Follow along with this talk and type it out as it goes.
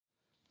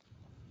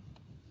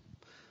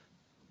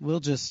We'll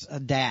just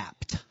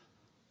adapt.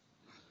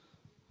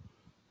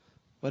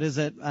 What is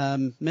it?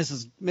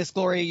 Miss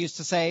Gloria used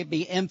to say,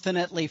 be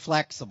infinitely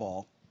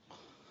flexible.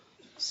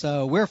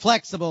 So we're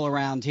flexible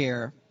around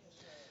here.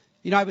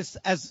 You know, I was,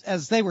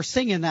 as they were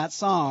singing that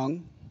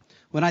song,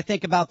 when I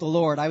think about the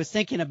Lord, I was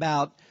thinking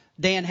about,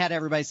 Dan had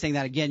everybody sing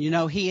that again. You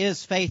know, He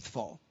is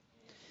faithful.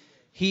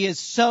 He is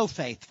so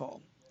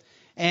faithful.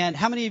 And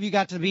how many of you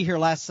got to be here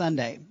last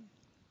Sunday?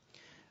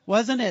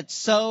 Wasn't it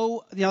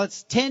so, you know,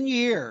 it's 10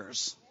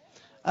 years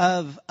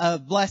of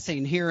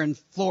blessing here in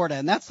Florida.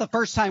 And that's the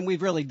first time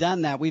we've really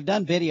done that. We've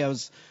done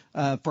videos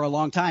for a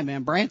long time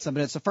in Branson,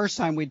 but it's the first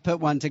time we'd put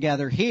one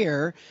together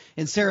here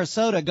in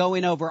Sarasota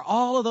going over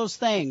all of those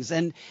things.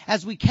 And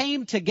as we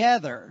came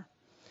together,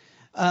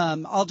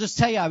 I'll just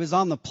tell you, I was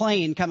on the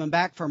plane coming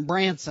back from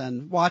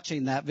Branson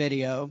watching that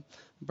video.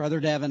 Brother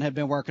Devin had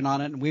been working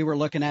on it, and we were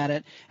looking at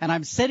it. And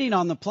I'm sitting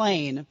on the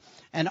plane,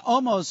 and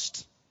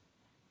almost,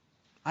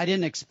 I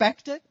didn't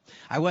expect it.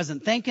 I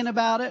wasn't thinking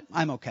about it.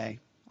 I'm okay.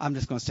 I'm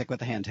just going to stick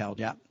with the handheld,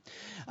 yeah.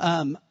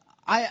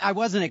 I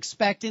wasn't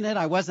expecting it.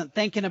 I wasn't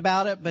thinking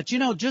about it. But, you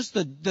know, just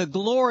the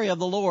glory of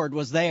the Lord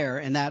was there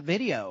in that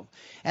video.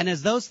 And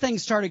as those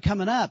things started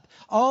coming up,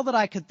 all that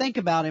I could think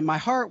about in my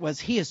heart was,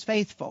 He is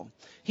faithful.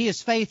 He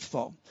is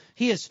faithful.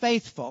 He is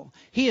faithful.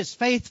 He is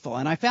faithful.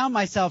 And I found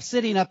myself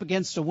sitting up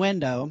against a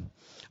window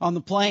on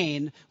the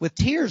plane with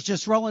tears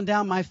just rolling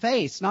down my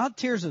face. Not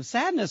tears of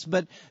sadness,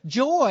 but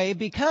joy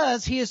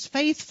because He is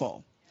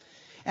faithful.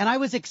 And I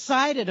was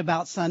excited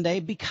about Sunday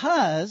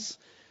because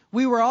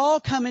we were all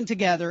coming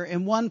together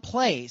in one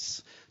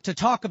place to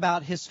talk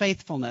about His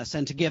faithfulness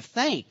and to give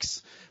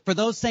thanks for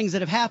those things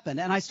that have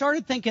happened. And I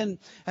started thinking,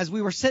 as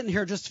we were sitting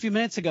here just a few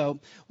minutes ago,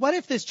 what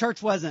if this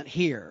church wasn't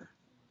here?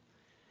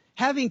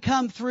 Having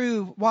come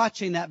through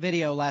watching that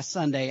video last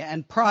Sunday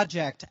and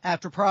project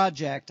after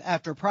project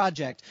after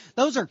project,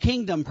 those are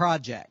kingdom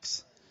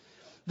projects.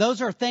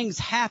 Those are things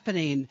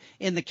happening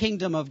in the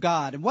kingdom of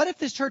God. And what if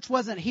this church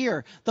wasn't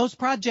here? Those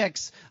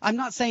projects, I'm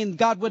not saying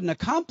God wouldn't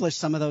accomplish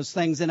some of those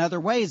things in other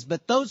ways,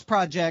 but those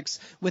projects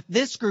with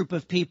this group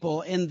of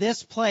people in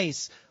this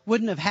place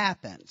wouldn't have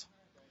happened.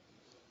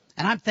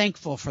 And I'm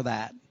thankful for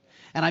that.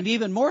 And I'm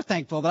even more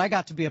thankful that I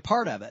got to be a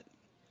part of it.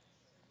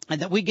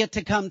 And that we get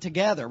to come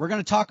together. We're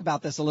going to talk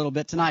about this a little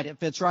bit tonight. It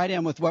fits right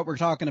in with what we're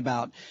talking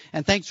about.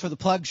 And thanks for the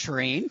plug,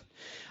 Shireen.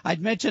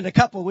 I'd mentioned a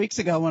couple of weeks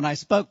ago when I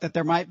spoke that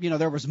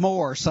there was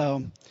more.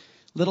 So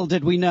little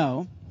did we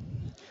know.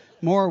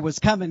 More was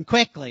coming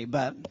quickly,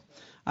 but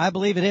I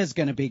believe it is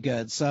going to be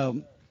good.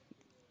 So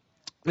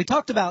we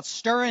talked about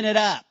stirring it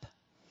up.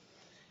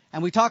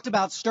 And we talked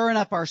about stirring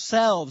up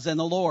ourselves in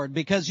the Lord.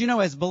 Because, you know,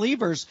 as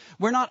believers,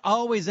 we're not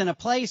always in a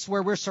place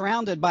where we're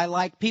surrounded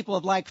by people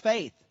of like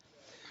faith.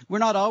 We're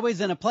not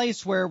always in a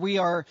place where we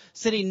are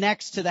sitting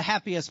next to the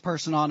happiest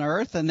person on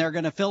earth and they're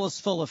going to fill us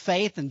full of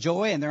faith and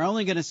joy and they're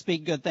only going to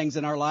speak good things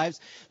in our lives.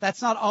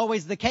 That's not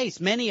always the case.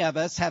 Many of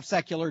us have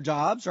secular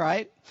jobs,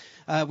 right?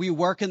 We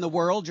work in the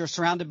world. You're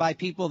surrounded by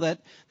people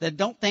that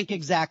don't think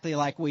exactly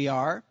like we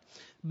are.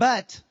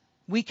 But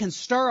we can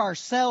stir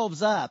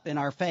ourselves up in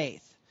our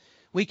faith.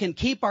 We can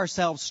keep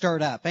ourselves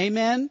stirred up.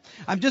 Amen?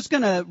 I'm just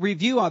going to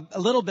review a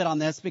little bit on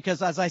this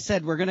because, as I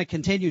said, we're going to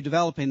continue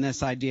developing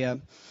this idea.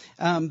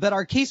 But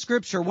our key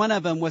scripture, one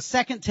of them was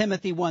 2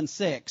 Timothy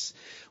 1:6,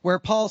 where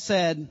Paul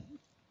said,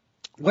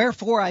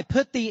 "Wherefore I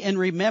put thee in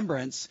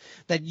remembrance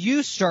that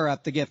you stir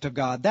up the gift of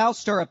God. Thou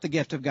stir up the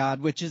gift of God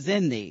which is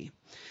in thee."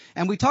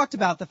 And we talked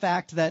about the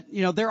fact that,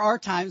 you know, there are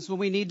times when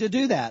we need to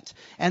do that.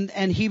 And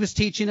he was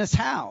teaching us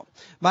how.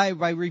 By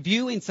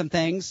reviewing some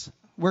things,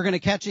 we're going to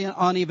catch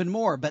on even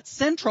more. But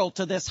central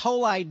to this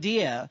whole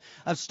idea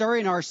of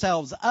stirring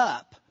ourselves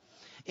up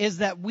is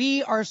that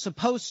we are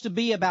supposed to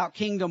be about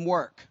kingdom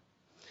work.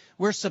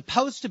 We're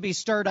supposed to be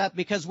stirred up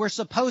because we're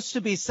supposed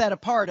to be set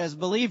apart as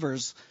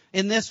believers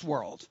in this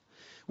world.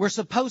 We're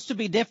supposed to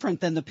be different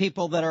than the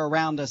people that are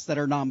around us that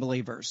are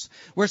non-believers.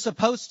 We're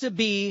supposed to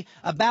be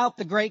about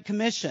the Great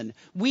Commission.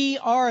 We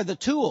are the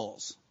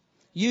tools.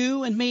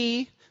 You and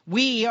me,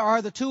 we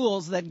are the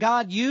tools that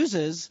God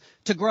uses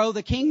to grow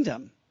the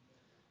kingdom.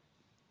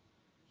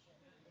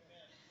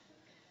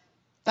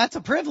 That's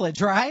a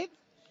privilege, right?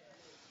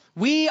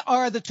 We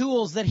are the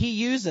tools that He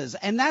uses.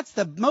 And that's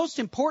the most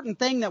important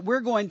thing that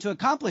we're going to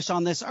accomplish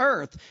on this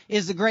earth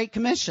is the Great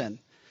Commission.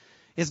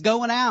 Is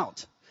going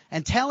out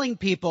and telling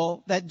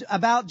people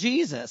about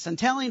Jesus and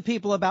telling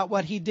people about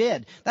what He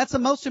did. That's the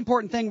most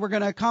important thing we're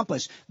going to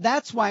accomplish.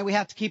 That's why we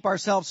have to keep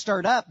ourselves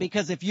stirred up.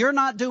 Because if you're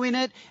not doing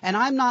it and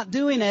I'm not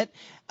doing it,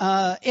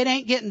 it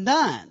ain't getting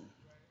done.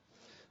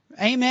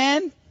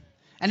 Amen?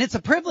 And it's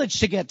a privilege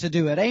to get to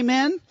do it.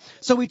 Amen?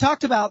 So we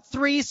talked about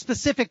three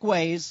specific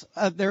ways.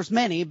 There's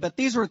many, but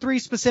these were three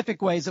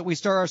specific ways that we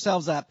stir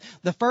ourselves up.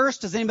 The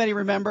first, does anybody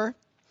remember?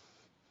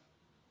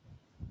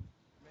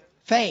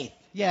 Faith.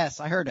 Yes,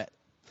 I heard it.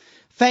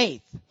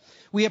 Faith.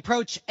 We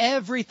approach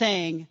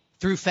everything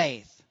through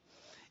faith.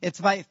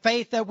 It's by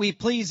faith that we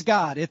please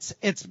God. It's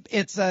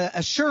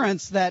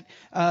assurance that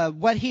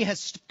what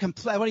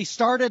He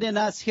started in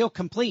us, He'll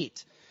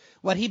complete.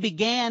 What he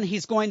began,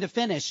 he's going to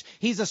finish.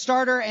 He's a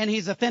starter and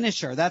he's a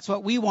finisher. That's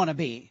what we want to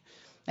be.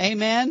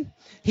 Amen.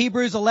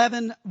 Hebrews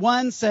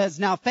 11:1 says,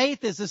 now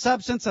faith is the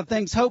substance of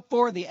things hoped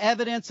for, the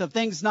evidence of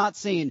things not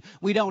seen.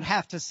 We don't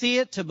have to see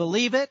it to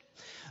believe it,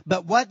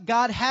 but what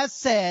God has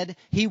said,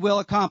 he will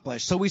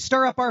accomplish. So we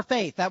stir up our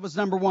faith. That was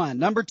number one.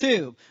 Number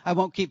two, I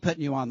won't keep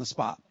putting you on the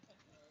spot.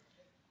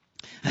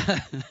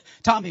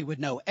 Tommy would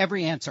know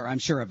every answer, I'm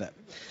sure of it.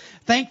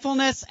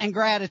 Thankfulness and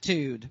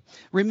gratitude.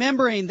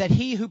 Remembering that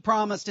he who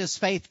promised is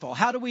faithful.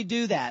 How do we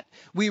do that?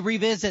 We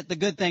revisit the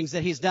good things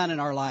that he's done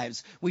in our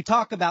lives. We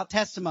talk about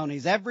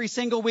testimonies every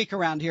single week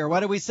around here.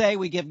 What do we say?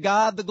 We give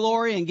God the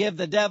glory and give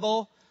the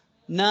devil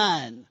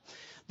none.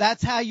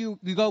 That's how you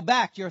go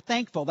back. You're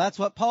thankful. That's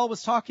what Paul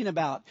was talking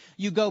about.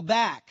 You go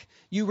back.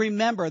 You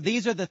remember,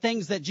 these are the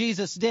things that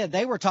Jesus did.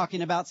 They were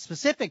talking about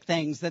specific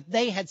things that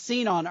they had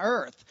seen on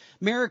earth.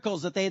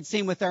 Miracles that they had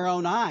seen with their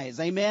own eyes.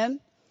 Amen?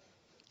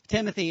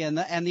 Timothy and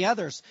the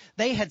others,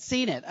 they had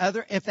seen it.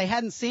 If they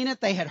hadn't seen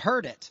it, they had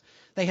heard it.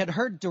 They had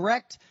heard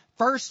direct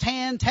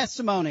first-hand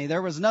testimony.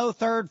 There was no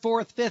third,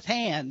 fourth, fifth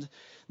hand.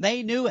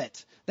 They knew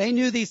it. They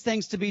knew these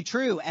things to be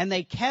true, and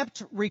they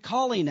kept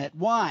recalling it.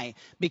 Why?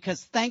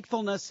 Because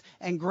thankfulness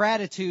and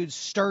gratitude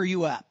stir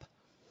you up.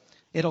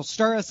 It'll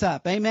stir us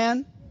up.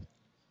 Amen?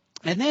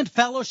 And then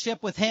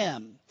fellowship with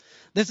him.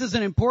 This is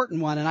an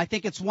important one, and I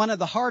think it's one of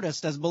the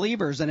hardest as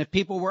believers. And if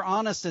people were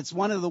honest, it's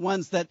one of the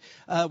ones that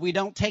we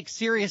don't take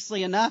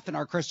seriously enough in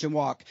our Christian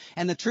walk.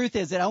 And the truth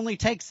is, it only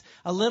takes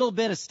a little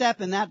bit of step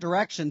in that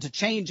direction to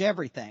change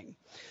everything.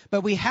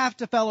 But we have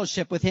to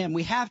fellowship with him.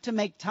 We have to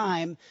make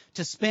time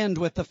to spend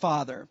with the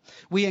Father.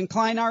 We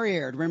incline our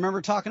ear.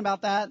 Remember talking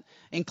about that?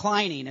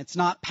 Inclining. It's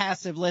not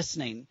passive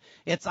listening.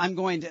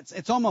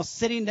 It's almost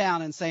sitting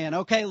down and saying,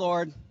 okay,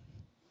 Lord,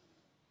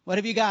 what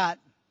have you got?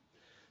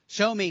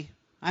 Show me.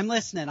 I'm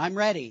listening. I'm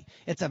ready.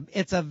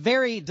 It's a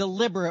very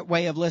deliberate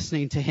way of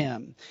listening to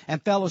him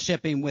and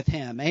fellowshipping with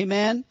him.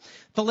 Amen.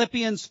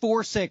 Philippians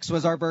 4:6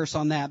 was our verse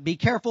on that. Be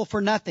careful for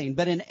nothing,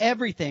 but in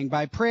everything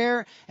by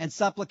prayer and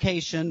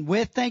supplication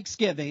with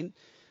thanksgiving,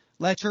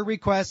 let your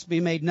requests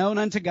be made known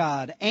unto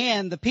God,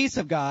 and the peace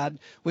of God,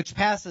 which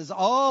passes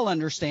all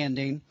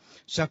understanding,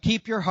 shall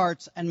keep your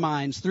hearts and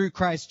minds through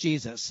Christ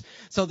Jesus.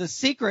 So the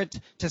secret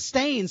to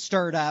staying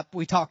stirred up,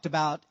 we talked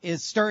about,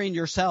 is stirring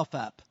yourself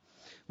up.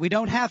 We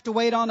don't have to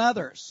wait on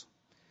others.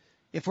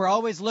 If we're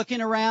always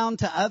looking around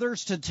to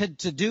others to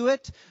do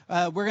it,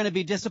 we're going to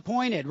be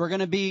disappointed. We're going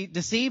to be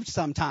deceived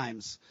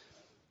sometimes.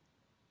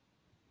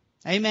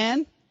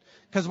 Amen?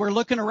 Because we're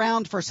looking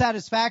around for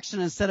satisfaction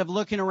instead of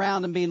looking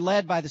around and being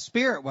led by the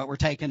Spirit, what we're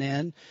taking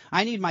in.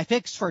 I need my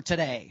fix for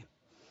today.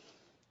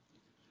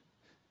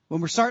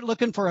 When we start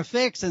looking for a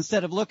fix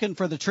instead of looking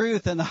for the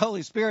truth and the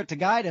Holy Spirit to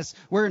guide us,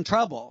 we're in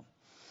trouble.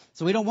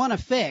 So we don't want a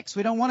fix.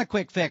 We don't want a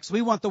quick fix.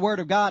 We want the Word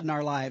of God in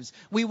our lives.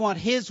 We want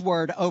His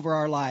Word over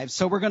our lives.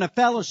 So we're going to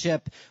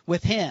fellowship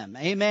with Him.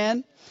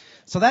 Amen?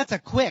 So that's a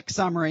quick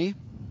summary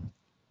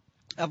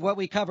of what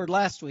we covered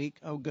last week.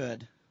 Oh,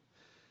 good.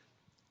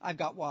 I've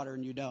got water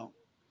and you don't.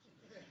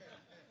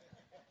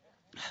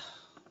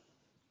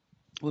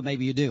 Well,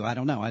 maybe you do. I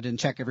don't know. I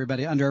didn't check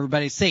under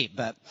everybody's seat,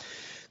 but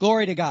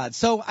glory to God.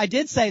 So I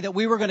did say that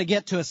we were going to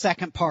get to a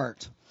second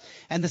part.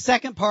 And the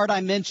second part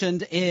I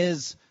mentioned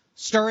is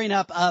stirring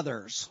up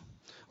others,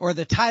 or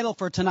the title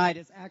for tonight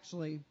is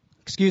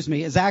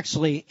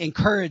actually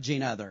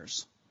encouraging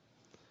others.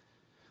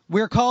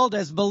 We're called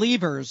as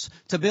believers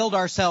to build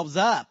ourselves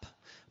up,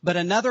 but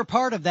another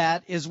part of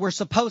that is we're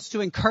supposed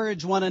to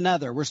encourage one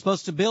another. We're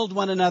supposed to build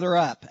one another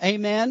up.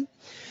 Amen?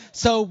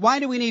 So why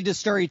do we need to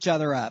stir each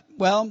other up?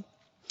 Well,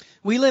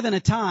 we live in a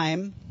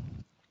time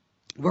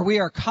where we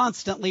are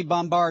constantly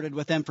bombarded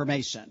with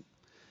information.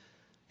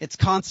 It's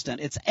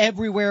constant. It's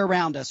everywhere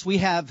around us. We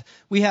have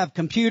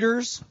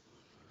computers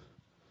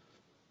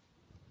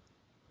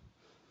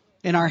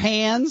in our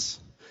hands.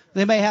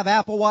 They may have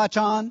Apple Watch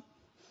on.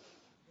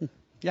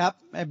 Yep.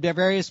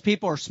 Various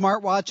people are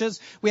smartwatches.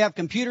 We have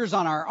computers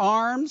on our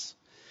arms.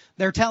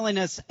 They're telling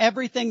us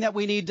everything that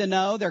we need to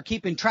know. They're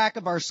keeping track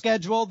of our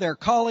schedule. They're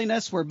calling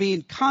us. We're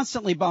being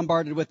constantly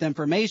bombarded with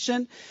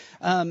information.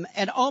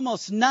 And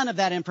almost none of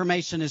that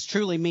information is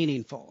truly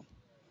meaningful.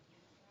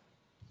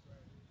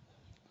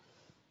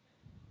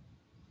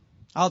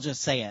 I'll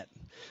just say it.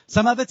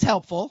 Some of it's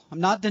helpful. I'm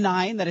not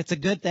denying that it's a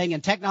good thing.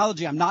 And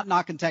technology, I'm not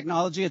knocking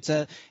technology.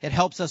 It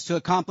helps us to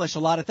accomplish a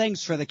lot of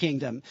things for the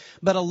kingdom.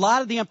 But a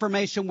lot of the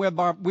information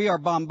we are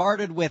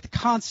bombarded with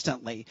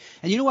constantly.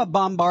 And you know what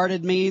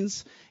bombarded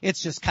means?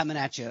 It's just coming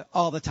at you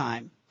all the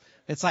time.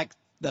 It's like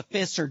the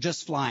fists are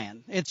just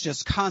flying. It's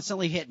just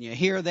constantly hitting you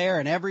here, there,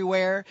 and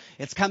everywhere.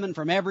 It's coming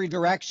from every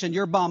direction.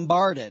 You're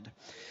bombarded.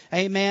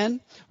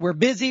 Amen. We're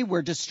busy,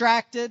 we're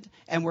distracted,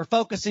 and we're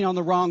focusing on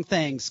the wrong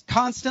things.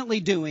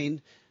 Constantly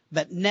doing,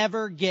 but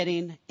never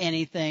getting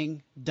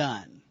anything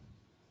done.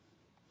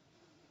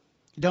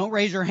 Don't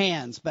raise your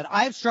hands, but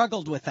I've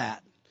struggled with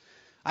that.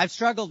 I've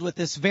struggled with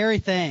this very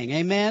thing.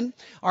 Amen.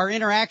 Our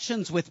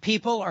interactions with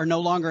people are no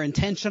longer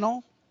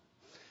intentional.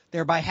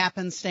 They're by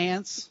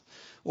happenstance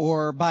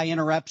or by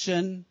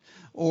interruption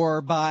or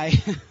by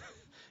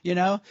You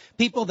know,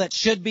 people that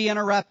should be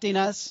interrupting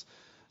us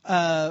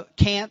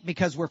can't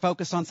because we're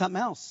focused on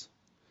something else.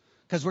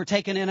 Because we're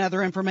taking in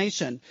other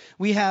information.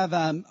 We have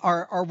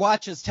our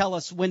watches tell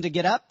us when to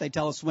get up. They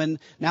tell us when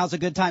now's a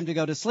good time to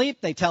go to sleep.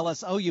 They tell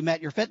us, oh, you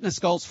met your fitness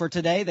goals for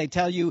today. They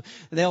tell you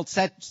they'll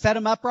set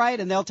them up right,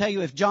 and they'll tell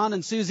you if John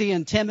and Susie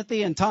and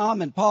Timothy and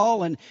Tom and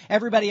Paul and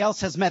everybody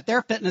else has met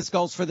their fitness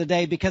goals for the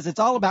day, because it's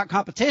all about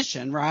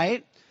competition,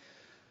 right?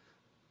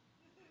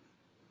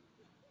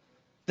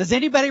 Does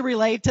anybody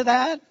relate to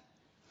that?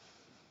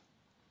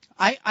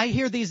 I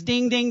hear these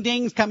ding, ding,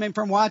 dings coming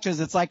from watches.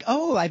 It's like,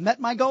 oh, I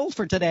met my goal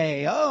for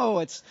today.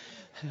 Oh,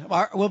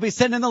 we'll be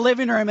sitting in the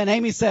living room and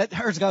Amy said,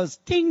 hers goes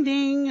ding,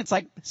 ding. It's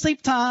like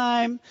sleep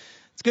time.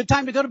 It's a good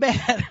time to go to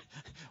bed.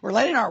 We're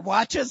letting our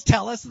watches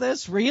tell us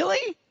this.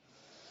 Really?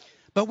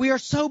 But we are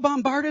so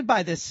bombarded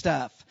by this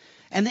stuff.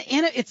 And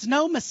it's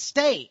no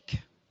mistake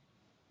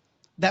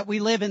that we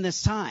live in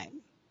this time.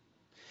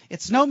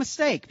 It's no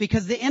mistake,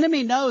 because the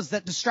enemy knows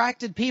that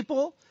distracted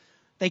people,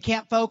 they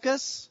can't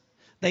focus.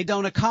 They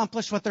don't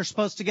accomplish what they're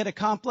supposed to get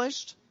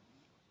accomplished,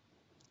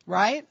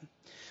 right?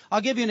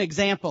 I'll give you an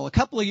example. A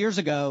couple of years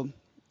ago,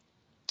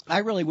 I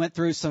really went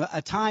through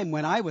a time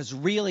when I was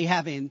really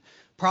having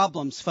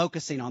problems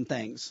focusing on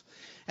things.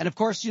 And of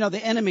course,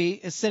 the enemy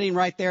is sitting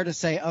right there to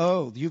say,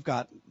 oh,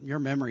 your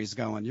memory's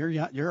going.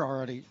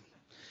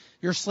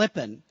 You're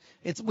slipping.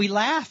 We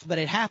laugh, but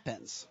it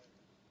happens.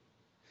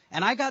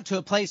 And I got to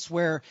a place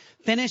where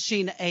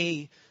finishing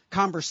a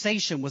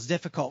conversation was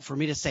difficult for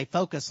me to stay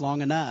focused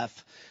long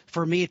enough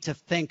for me to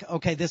think,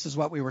 okay, this is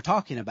what we were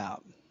talking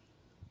about.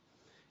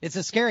 It's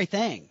a scary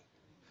thing.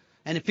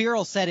 And fear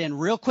will set in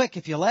real quick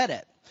if you let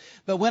it.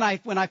 But when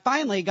I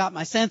finally got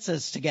my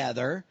senses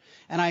together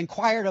and I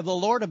inquired of the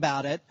Lord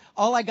about it,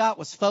 all I got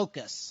was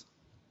focus.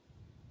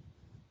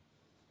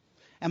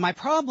 And my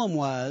problem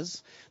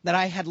was that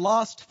I had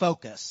lost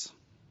focus.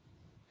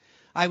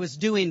 I was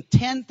doing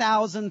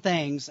 10,000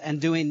 things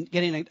and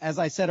getting, as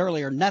I said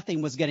earlier,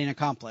 nothing was getting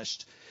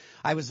accomplished.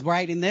 I was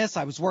writing this.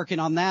 I was working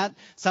on that.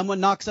 Someone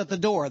knocks at the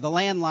door. The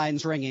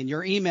landline's ringing.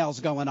 Your email's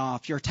going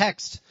off. Your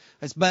text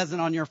is buzzing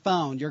on your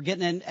phone. You're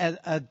getting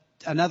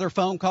another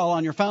phone call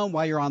on your phone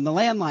while you're on the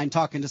landline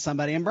talking to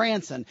somebody in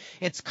Branson.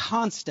 It's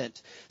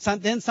constant.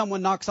 Then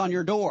someone knocks on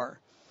your door.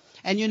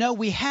 And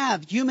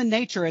human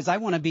nature is I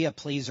want to be a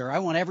pleaser. I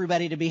want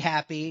everybody to be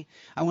happy.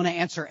 I want to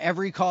answer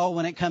every call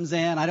when it comes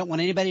in. I don't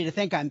want anybody to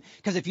think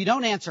because if you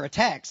don't answer a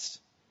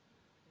text,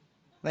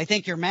 they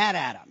think you're mad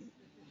at them.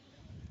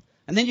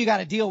 And then you got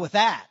to deal with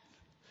that.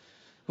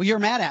 Well, you're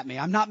mad at me.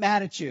 I'm not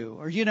mad at you.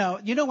 Or, you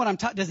know what I'm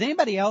talking, does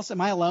anybody else,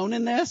 am I alone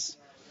in this?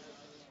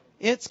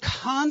 It's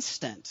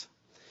constant.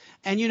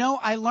 And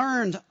I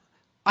learned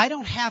I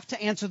don't have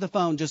to answer the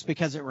phone just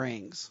because it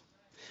rings.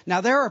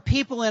 Now, there are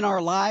people in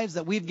our lives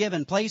that we've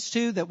given place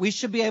to that we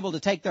should be able to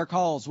take their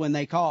calls when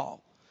they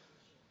call.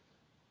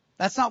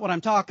 That's not what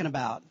I'm talking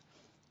about.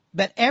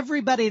 But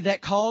everybody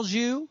that calls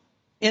you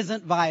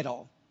isn't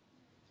vital.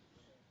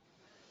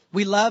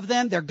 We love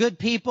them. They're good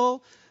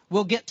people.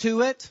 We'll get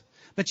to it.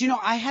 But,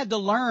 I had to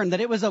learn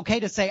that it was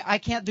okay to say, I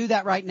can't do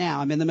that right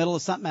now. I'm in the middle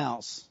of something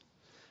else.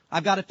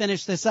 I've got to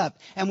finish this up.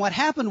 And what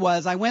happened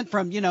was I went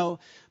from,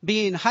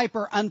 being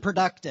hyper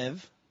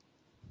unproductive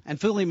and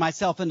fooling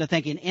myself into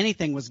thinking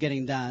anything was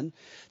getting done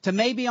to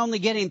maybe only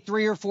getting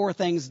 3 or 4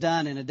 things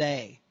done in a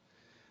day.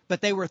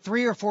 But they were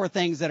 3 or 4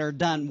 things that are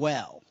done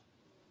well.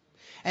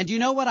 And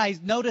what I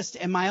noticed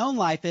in my own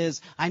life is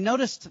I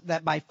noticed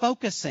that by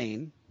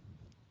focusing,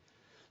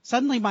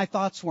 suddenly my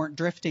thoughts weren't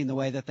drifting the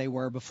way that they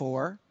were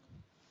before.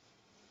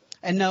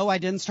 And no, I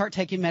didn't start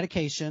taking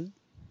medication.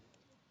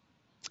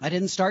 I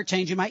didn't start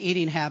changing my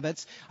eating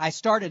habits. I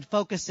started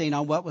focusing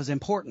on what was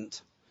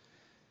important.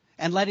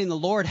 And letting the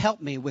Lord help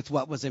me with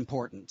what was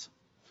important.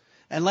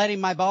 And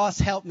letting my boss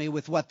help me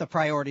with what the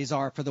priorities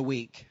are for the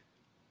week.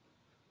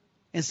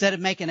 Instead of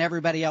making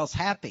everybody else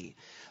happy.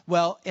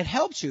 Well, it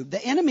helps you.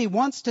 The enemy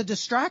wants to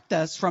distract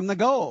us from the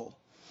goal.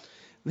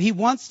 He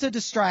wants to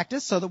distract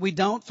us so that we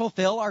don't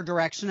fulfill our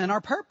direction and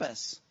our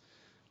purpose.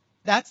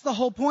 That's the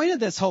whole point of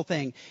this whole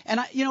thing. And,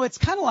 it's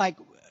kind of like,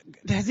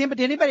 did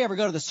anybody ever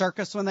go to the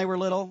circus when they were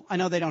little? I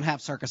know they don't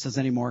have circuses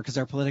anymore because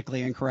they're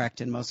politically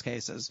incorrect in most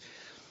cases.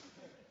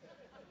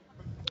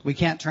 We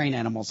can't train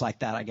animals like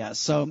that, I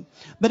guess.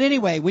 But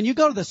anyway, when you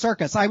go to the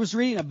circus, I was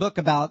reading a book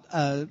about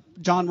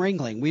John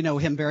Ringling. We know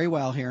him very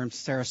well here in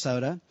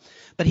Sarasota.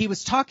 But he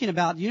was talking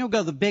about, go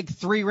to the big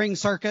 3-ring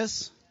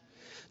circus?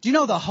 Do you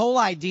know the whole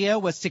idea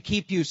was to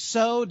keep you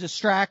so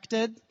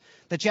distracted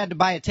that you had to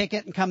buy a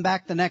ticket and come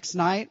back the next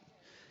night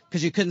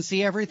because you couldn't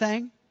see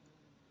everything?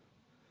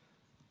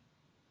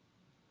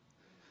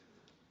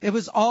 It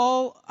was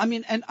all,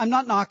 and I'm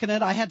not knocking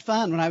it. I had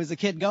fun when I was a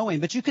kid going,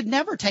 but you could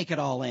never take it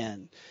all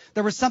in.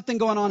 There was something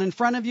going on in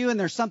front of you and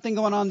there's something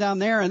going on down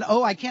there. And,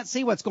 I can't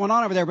see what's going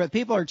on over there, but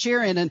people are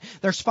cheering and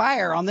there's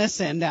fire on this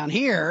end down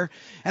here.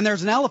 And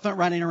there's an elephant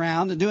running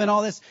around and doing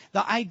all this.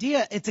 The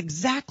idea, it's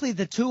exactly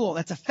the tool.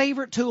 It's a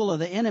favorite tool of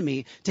the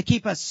enemy to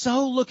keep us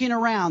so looking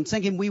around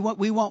thinking we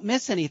won't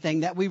miss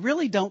anything that we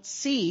really don't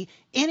see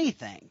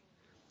anything.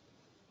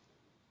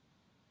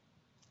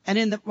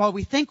 And while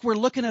we think we're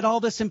looking at all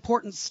this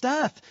important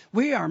stuff,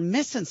 we are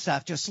missing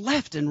stuff just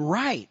left and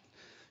right.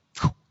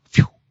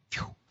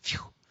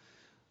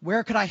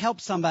 Where could I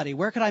help somebody?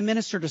 Where could I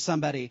minister to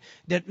somebody?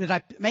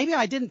 Maybe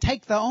I didn't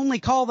take the only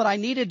call that I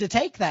needed to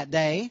take that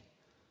day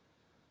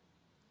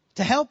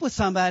to help with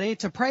somebody,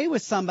 to pray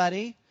with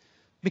somebody,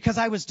 because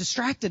I was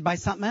distracted by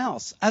something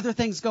else, other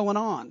things going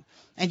on.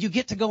 And you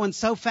get to going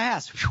so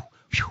fast.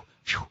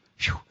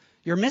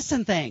 You're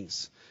missing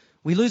things.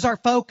 We lose our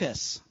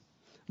focus.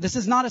 This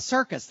is not a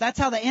circus. That's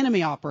how the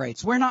enemy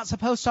operates. We're not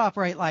supposed to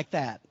operate like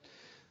that.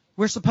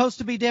 We're supposed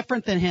to be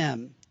different than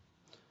him.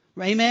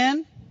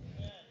 Amen?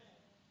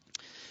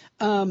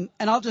 And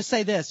I'll just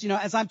say this,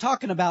 as I'm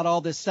talking about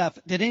all this stuff,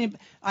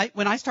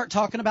 when I start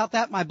talking about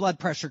that, my blood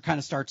pressure kind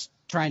of starts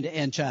trying to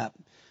inch up.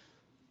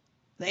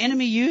 The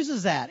enemy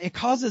uses that. It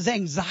causes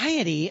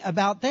anxiety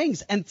about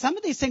things. And some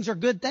of these things are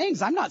good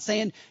things. I'm not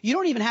saying you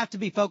don't even have to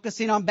be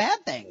focusing on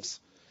bad things.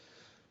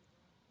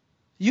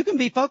 You can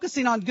be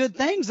focusing on good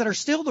things that are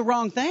still the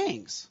wrong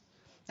things.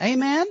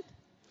 Amen?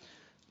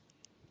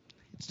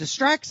 It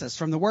distracts us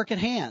from the work at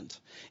hand.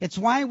 It's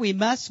why we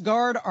must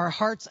guard our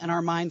hearts and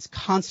our minds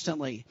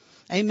constantly.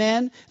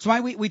 Amen? It's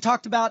why we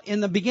talked about in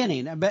the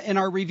beginning, in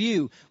our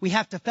review, we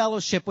have to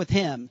fellowship with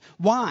him.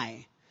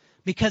 Why?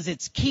 Because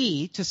it's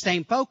key to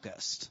staying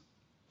focused.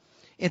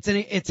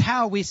 It's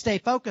how we stay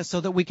focused so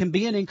that we can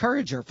be an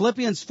encourager.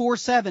 Philippians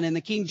 4:7 in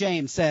the King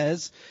James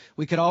says,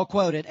 we could all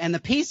quote it, "And the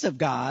peace of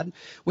God,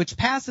 which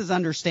passes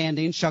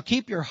understanding, shall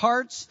keep your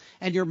hearts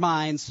and your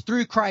minds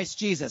through Christ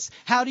Jesus."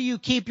 How do you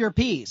keep your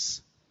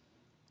peace?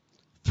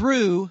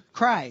 Through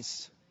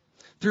Christ.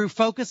 Through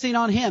focusing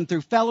on him,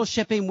 through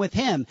fellowshipping with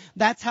him.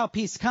 That's how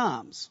peace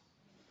comes.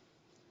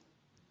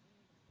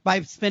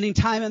 By spending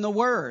time in the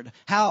Word.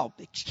 How?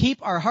 Keep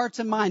our hearts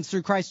and minds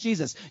through Christ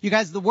Jesus. You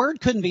guys, the Word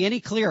couldn't be any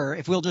clearer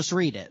if we'll just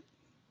read it.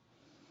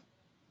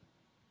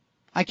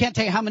 I can't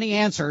tell you how many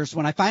answers.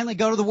 When I finally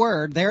go to the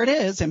Word, there it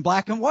is in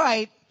black and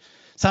white,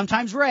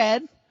 sometimes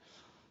red.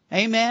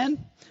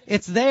 Amen.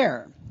 It's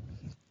there.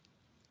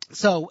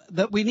 So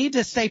we need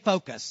to stay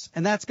focused,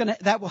 and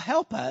that will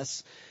help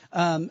us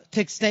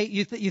to stay.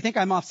 You think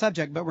I'm off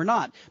subject, but we're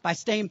not. By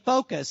staying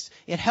focused,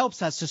 it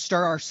helps us to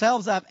stir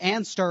ourselves up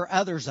and stir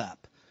others up.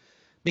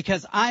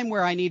 Because I'm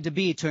where I need to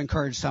be to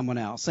encourage someone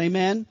else.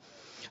 Amen?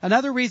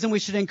 Another reason we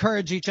should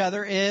encourage each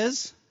other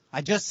is,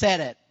 I just said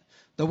it,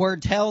 the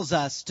Word tells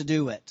us to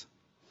do it.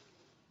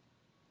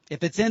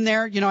 If it's in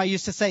there, I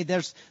used to say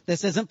this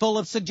isn't full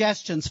of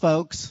suggestions,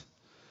 folks.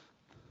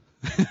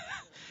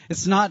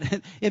 It's not,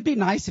 it'd be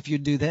nice if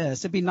you'd do this.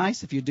 It'd be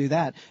nice if you'd do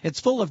that.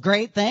 It's full of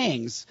great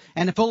things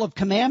and full of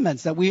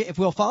commandments that if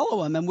we'll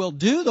follow them and we'll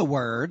do the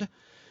Word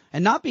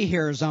and not be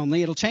hearers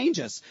only, it'll change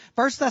us.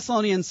 1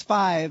 Thessalonians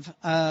 5,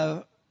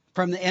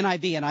 from the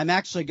NIV, and I'm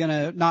actually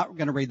not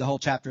going to read the whole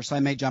chapter, so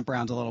I may jump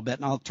around a little bit,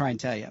 and I'll try and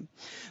tell you.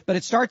 But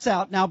it starts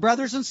out, "Now,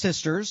 brothers and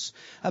sisters,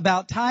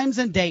 about times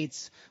and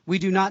dates we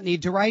do not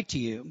need to write to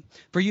you,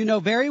 for you know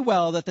very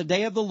well that the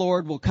day of the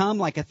Lord will come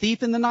like a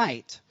thief in the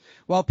night.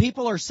 While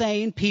people are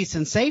saying peace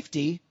and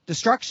safety,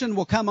 destruction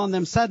will come on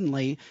them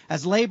suddenly,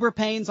 as labor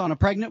pains on a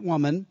pregnant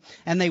woman,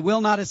 and they will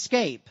not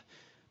escape.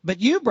 But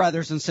you,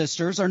 brothers and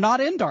sisters, are not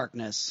in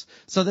darkness,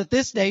 so that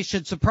this day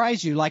should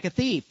surprise you like a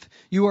thief.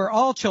 You are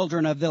all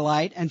children of the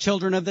light and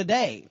children of the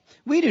day.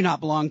 We do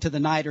not belong to the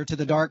night or to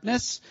the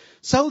darkness.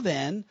 So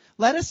then,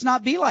 let us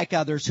not be like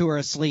others who are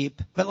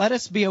asleep, but let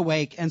us be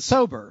awake and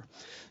sober."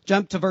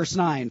 Jump to verse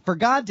 9. "For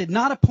God did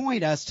not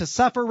appoint us to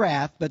suffer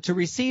wrath, but to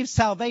receive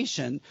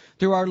salvation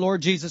through our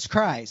Lord Jesus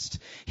Christ.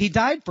 He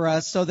died for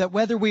us so that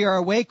whether we are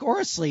awake or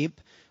asleep,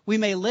 we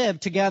may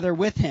live together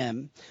with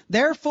him.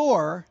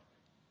 Therefore,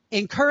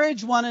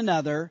 encourage one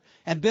another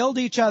and build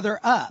each other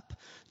up,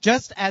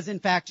 just as in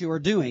fact you are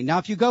doing." Now,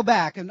 if you go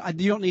back, and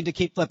you don't need to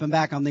keep flipping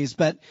back on these,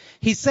 but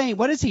he's saying,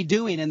 what is he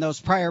doing in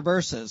those prior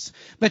verses?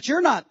 But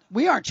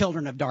we aren't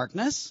children of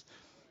darkness.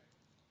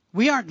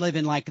 We aren't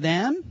living like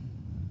them.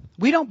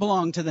 We don't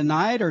belong to the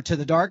night or to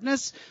the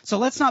darkness. So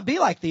let's not be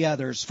like the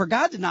others. For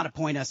God did not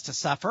appoint us to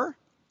suffer.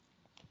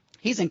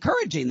 He's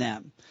encouraging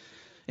them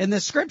in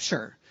this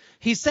scripture.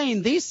 He's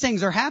saying these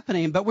things are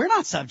happening, but we're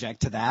not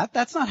subject to that.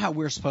 That's not how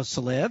we're supposed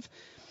to live.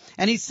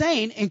 And he's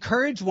saying,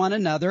 encourage one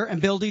another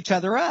and build each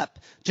other up,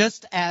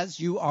 just as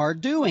you are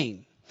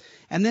doing.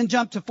 And then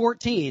jump to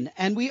 14.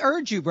 "And we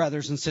urge you,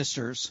 brothers and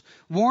sisters,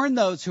 warn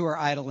those who are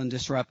idle and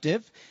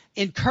disruptive,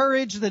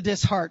 encourage the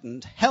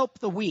disheartened, help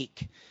the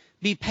weak,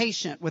 be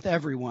patient with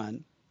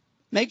everyone.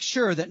 Make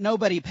sure that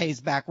nobody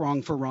pays back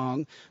wrong for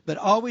wrong, but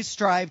always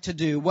strive to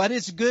do what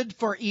is good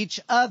for each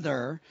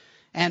other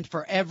and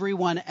for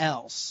everyone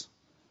else."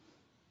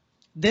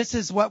 This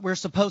is what we're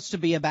supposed to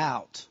be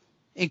about.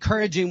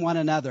 Encouraging one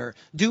another.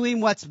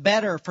 Doing what's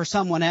better for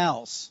someone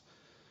else.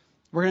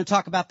 We're going to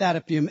talk about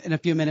that in a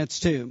few minutes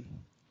too.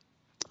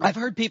 I've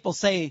heard people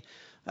say,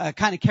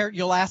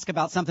 you'll ask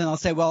about something, they'll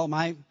say, well,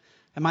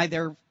 am I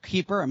their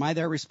keeper? Am I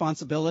their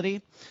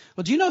responsibility?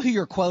 Well, do you know who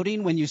you're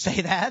quoting when you say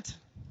that?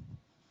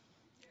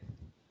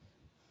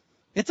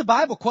 It's a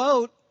Bible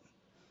quote.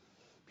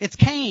 It's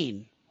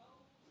Cain.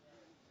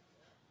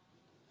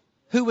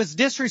 who was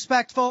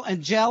disrespectful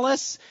and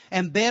jealous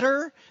and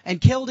bitter and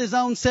killed his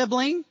own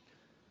sibling?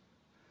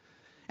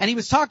 And he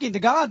was talking to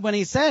God when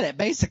he said it,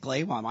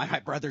 basically. Well, am I my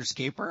brother's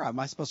keeper? Am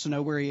I supposed to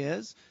know where he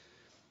is?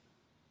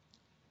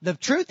 The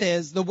truth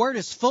is, the Word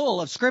is full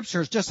of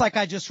scriptures, just like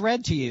I just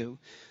read to you.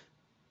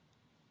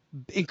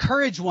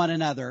 Encourage one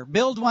another.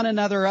 Build one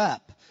another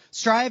up.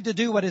 Strive to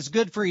do what is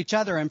good for each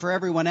other and for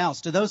everyone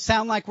else. Do those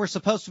sound like we're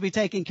supposed to be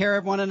taking care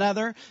of one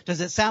another? Does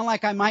it sound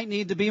like I might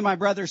need to be my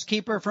brother's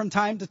keeper from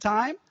time to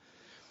time?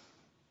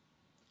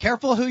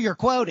 Careful who you're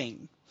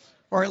quoting,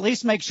 or at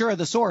least make sure of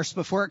the source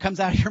before it comes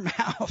out of your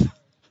mouth.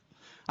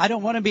 I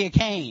don't want to be a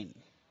Cain.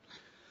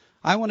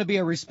 I want to be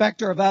a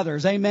respecter of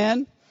others.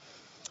 Amen?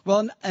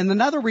 Well, and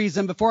another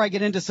reason, before I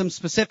get into some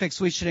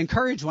specifics, we should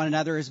encourage one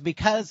another is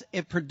because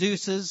it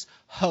produces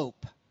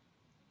hope.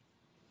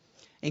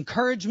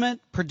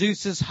 Encouragement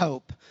produces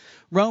hope.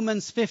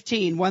 Romans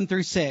 15,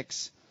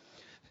 1-6.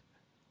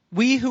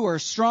 We who are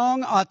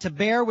strong ought to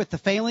bear with the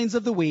failings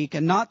of the weak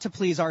and not to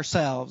please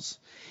ourselves.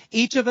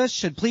 Each of us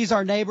should please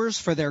our neighbors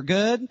for their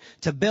good,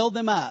 to build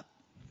them up.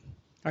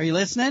 Are you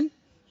listening?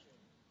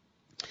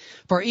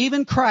 For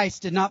even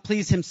Christ did not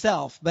please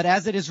himself, but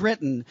as it is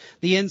written,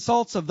 the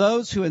insults of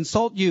those who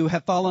insult you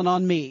have fallen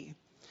on me.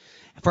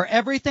 For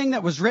everything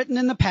that was written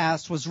in the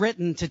past was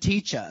written to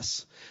teach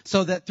us,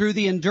 so that through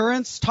the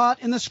endurance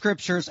taught in the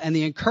scriptures and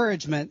the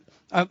encouragement,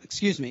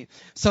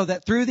 so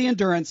that through the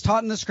endurance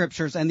taught in the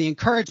scriptures and the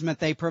encouragement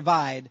they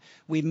provide,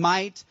 we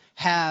might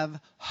have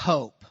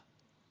hope.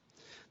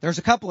 There's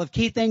a couple of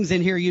key things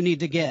in here you need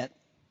to get.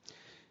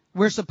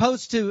 We're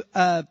supposed to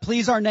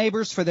please our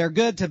neighbors for their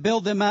good, to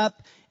build them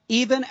up,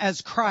 even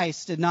as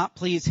Christ did not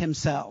please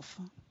himself.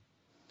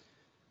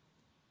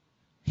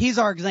 He's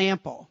our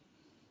example.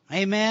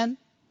 Amen?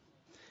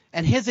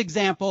 And his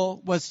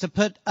example was to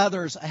put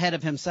others ahead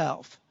of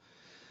himself.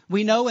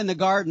 We know in the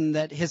garden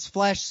that his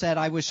flesh said,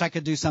 I wish I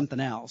could do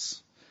something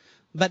else.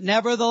 But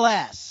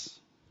nevertheless,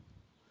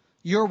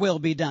 your will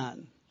be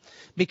done.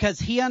 Because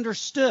he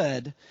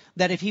understood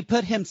that if he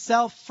put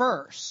himself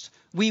first,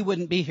 we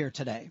wouldn't be here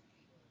today.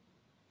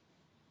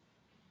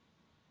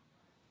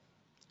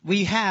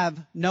 We have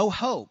no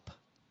hope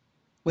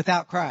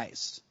without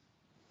Christ.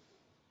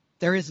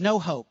 There is no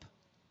hope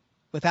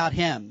without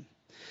him.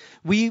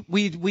 We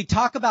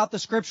talk about the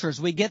scriptures.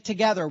 We get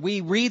together.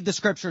 We read the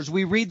scriptures.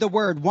 We read the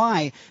word.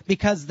 Why?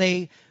 Because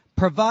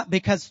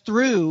because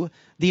through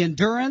the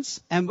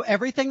endurance and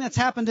everything that's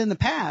happened in the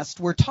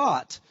past, we're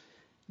taught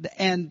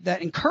and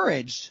that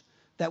encouraged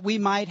that we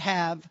might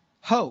have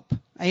hope.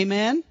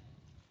 Amen.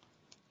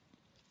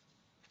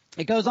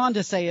 It goes on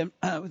to say,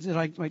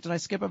 did I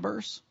skip a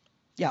verse?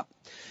 Yeah.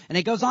 And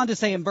it goes on to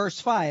say in verse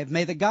 5,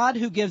 may the God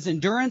who gives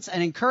endurance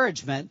and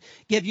encouragement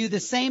give you the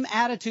same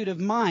attitude of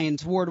mind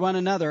toward one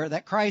another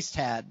that Christ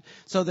had,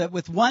 so that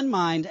with one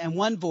mind and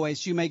one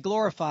voice you may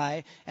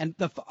glorify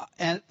the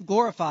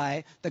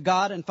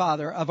God and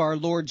Father of our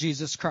Lord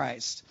Jesus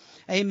Christ.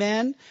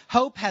 Amen.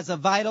 Hope has a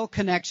vital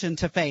connection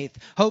to faith.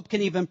 Hope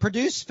can even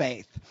produce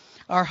faith.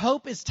 Our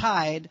hope is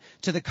tied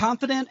to the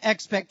confident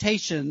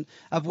expectation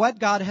of what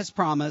God has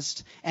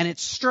promised, and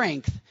its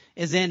strength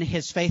is in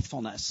his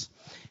faithfulness.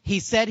 He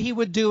said he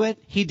would do it.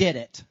 He did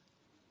it.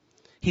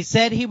 He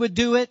said he would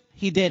do it.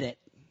 He did it.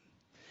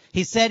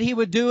 He said he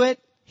would do it.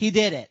 He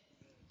did it.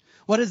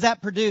 What does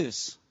that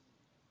produce?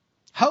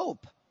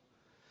 Hope.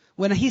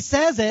 When he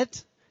says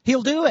it,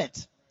 he'll do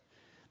it.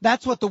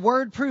 That's what the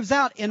word proves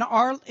out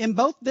in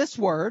both this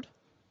word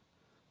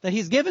that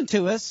he's given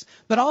to us,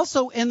 but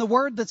also in the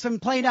word that's been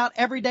played out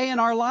every day in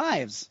our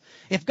lives.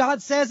 If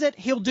God says it,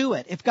 he'll do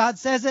it. If God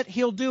says it,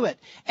 he'll do it.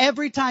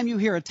 Every time you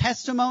hear a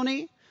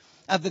testimony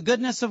of the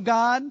goodness of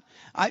God,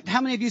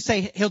 how many of you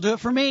say, he'll do it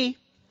for me?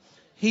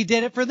 He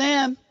did it for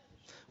them.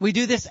 We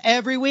do this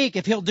every week.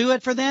 If he'll do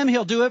it for them,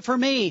 he'll do it for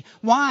me.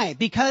 Why?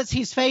 Because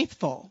he's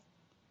faithful.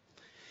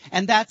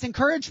 And that's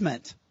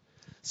encouragement.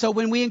 So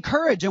when we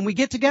encourage and we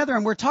get together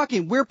and we're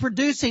talking, we're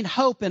producing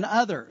hope in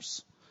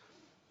others.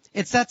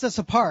 It sets us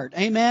apart.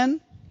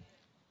 Amen?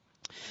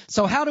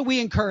 So how do we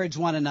encourage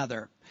one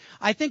another?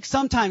 I think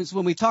sometimes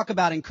when we talk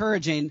about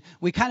encouraging,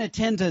 we kind of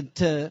tend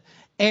to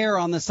err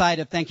on the side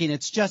of thinking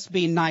it's just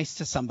being nice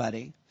to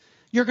somebody.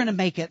 You're going to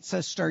make it,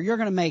 sister. You're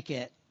going to make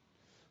it.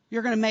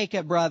 You're going to make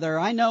it, brother.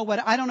 I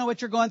don't know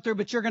what you're going through,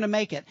 but you're going to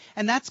make it.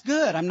 And that's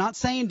good. I'm not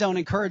saying don't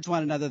encourage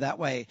one another that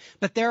way.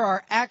 But there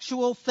are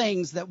actual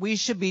things that we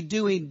should be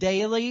doing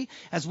daily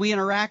as we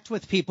interact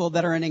with people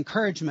that are an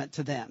encouragement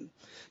to them.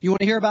 You want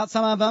to hear about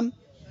some of them?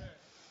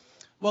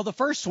 Well, the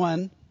first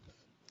one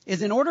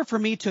is, in order for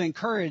me to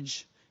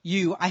encourage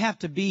you, I have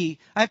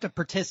to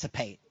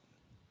participate.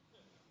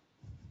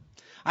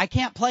 I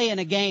can't play in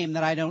a game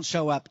that I don't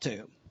show up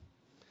to.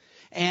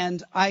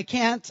 And I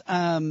can't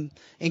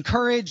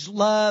encourage,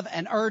 love,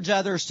 and urge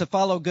others to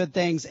follow good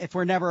things if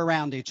we're never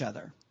around each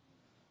other.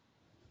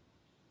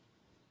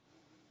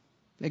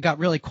 It got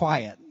really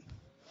quiet.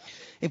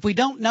 If we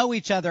don't know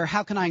each other,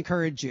 how can I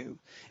encourage you?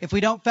 If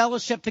we don't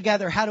fellowship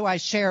together, how do I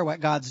share what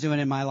God's doing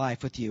in my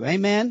life with you?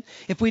 Amen?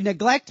 If we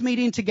neglect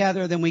meeting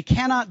together, then we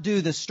cannot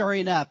do the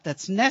stirring up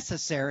that's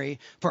necessary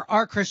for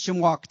our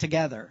Christian walk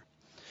together.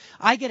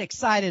 I get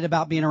excited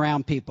about being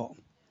around people.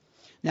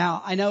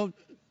 Now, I know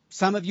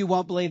some of you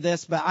won't believe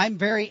this, but I'm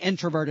very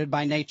introverted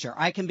by nature.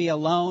 I can be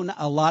alone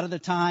a lot of the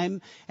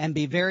time and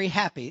be very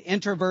happy.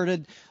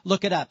 Introverted,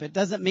 look it up. It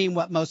doesn't mean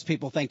what most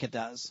people think it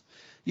does.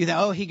 You think,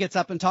 oh, he gets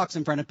up and talks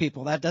in front of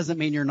people. That doesn't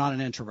mean you're not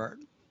an introvert.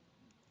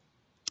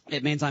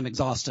 It means I'm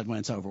exhausted when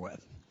it's over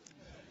with.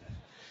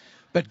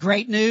 But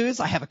great news,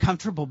 I have a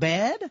comfortable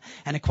bed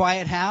and a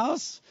quiet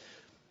house.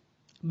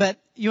 But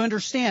you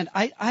understand,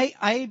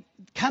 I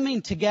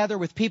coming together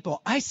with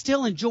people, I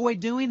still enjoy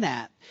doing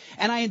that.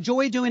 And I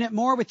enjoy doing it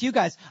more with you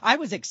guys. I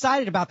was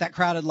excited about that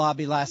crowded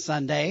lobby last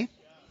Sunday.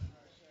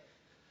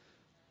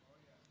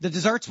 The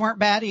desserts weren't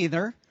bad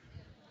either.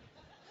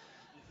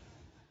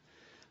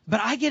 But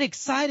I get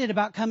excited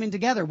about coming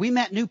together. We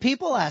met new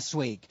people last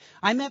week.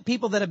 I met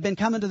people that have been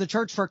coming to the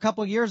church for a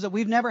couple of years that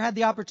we've never had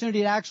the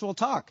opportunity to actually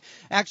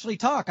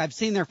talk. I've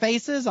seen their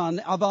faces on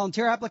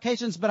volunteer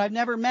applications, but I've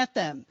never met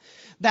them.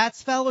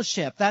 That's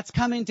fellowship. That's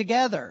coming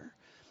together.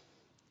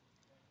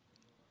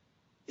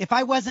 If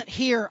I wasn't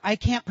here, I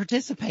can't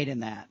participate in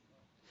that.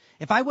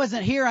 If I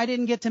wasn't here, I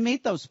didn't get to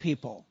meet those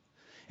people.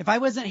 If I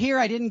wasn't here,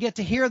 I didn't get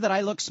to hear that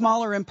I look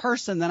smaller in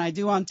person than I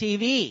do on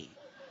TV.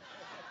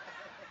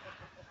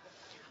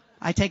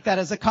 I take that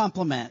as a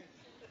compliment.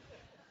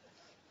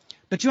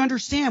 But you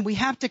understand, we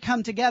have to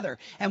come together.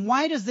 And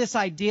why does this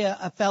idea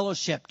of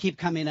fellowship keep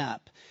coming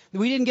up?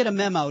 We didn't get a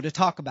memo to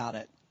talk about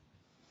it.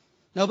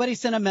 Nobody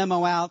sent a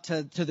memo out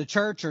to the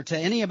church or to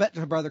any of it,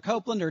 to Brother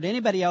Copeland or to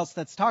anybody else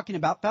that's talking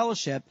about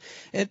fellowship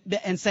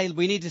and say,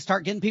 we need to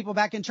start getting people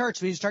back in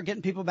church. We need to start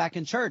getting people back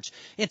in church.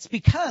 It's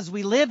because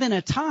we live in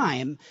a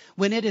time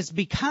when it is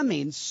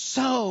becoming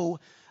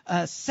so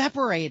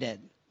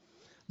separated.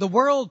 The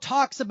world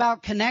talks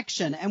about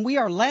connection, and we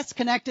are less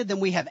connected than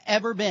we have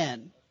ever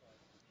been.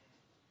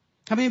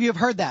 How many of you have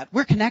heard that?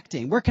 We're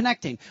connecting. We're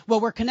connecting. Well,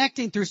 we're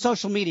connecting through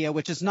social media,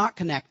 which is not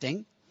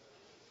connecting.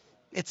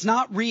 It's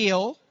not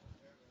real.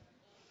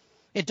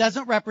 It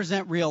doesn't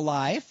represent real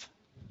life.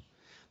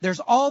 There's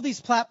all these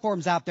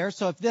platforms out there,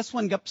 so if this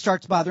one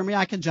starts bothering me,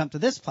 I can jump to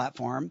this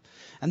platform,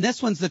 and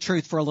this one's the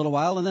truth for a little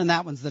while, and then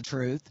that one's the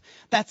truth.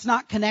 That's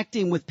not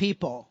connecting with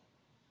people.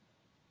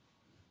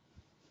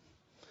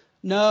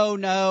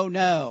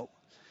 No.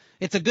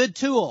 It's a good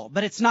tool,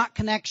 but it's not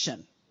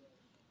connection.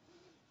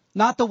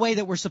 Not the way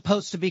that we're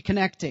supposed to be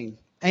connecting.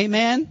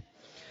 Amen?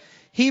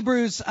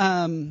 Hebrews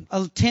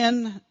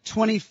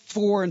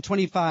 10:24 and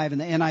 25 in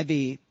the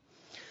NIV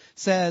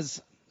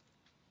says,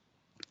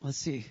 let's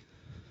see.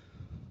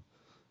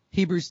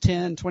 Hebrews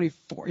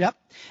 10:24. Yep.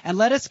 And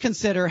let us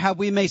consider how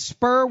we may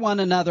spur one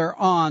another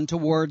on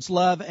towards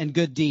love and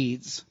good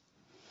deeds.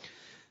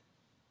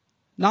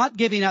 Not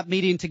giving up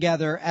meeting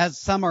together as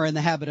some are in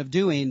the habit of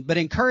doing, but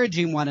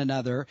encouraging one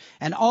another,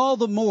 and all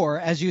the more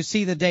as you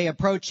see the day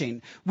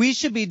approaching. We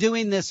should be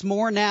doing this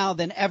more now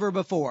than ever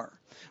before.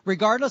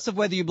 Regardless of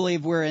whether you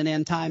believe we're in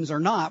end times or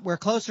not, we're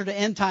closer to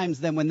end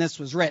times than when this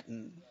was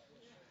written.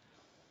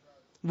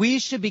 We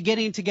should be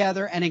getting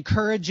together and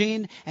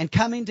encouraging and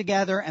coming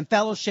together and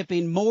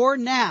fellowshipping more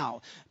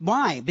now.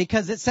 Why?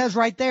 Because it says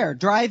right there,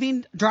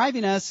 driving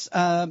us,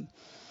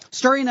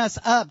 stirring us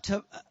up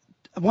to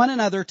one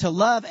another to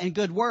love and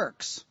good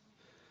works.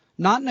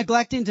 Not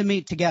neglecting to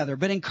meet together,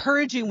 but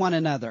encouraging one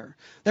another.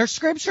 There's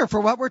scripture for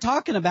what we're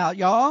talking about,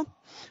 y'all.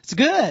 It's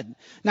good.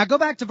 Now go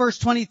back to verse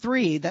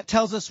 23 that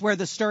tells us where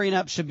the stirring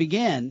up should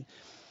begin.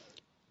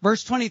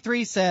 Verse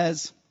 23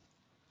 says,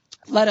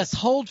 let us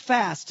hold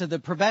fast to the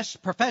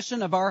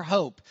profession of our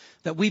hope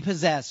that we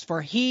possess,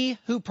 for he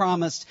who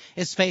promised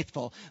is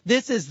faithful.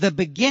 This is the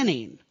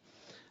beginning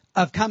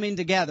of coming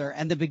together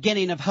and the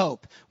beginning of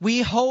hope.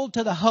 We hold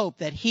to the hope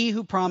that he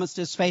who promised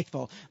is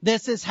faithful.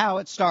 This is how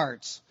it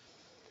starts.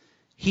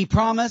 He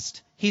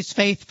promised, he's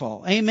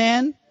faithful.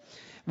 Amen.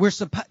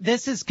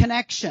 This is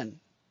connection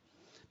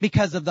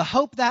because of the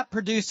hope that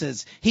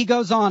produces. He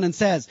goes on and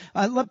says,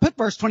 put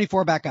verse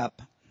 24 back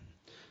up.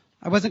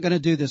 I wasn't going to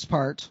do this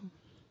part.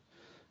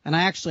 And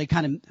I actually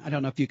I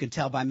don't know if you can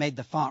tell, but I made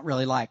the font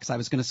really light because I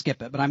was going to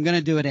skip it, but I'm going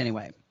to do it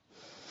anyway.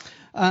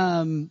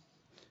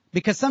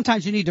 Because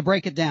sometimes you need to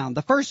break it down.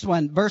 The first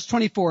one, verse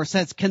 24,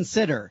 says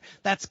consider.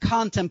 That's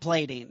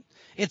contemplating.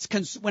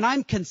 When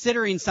I'm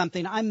considering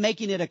something, I'm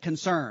making it a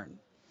concern.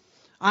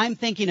 I'm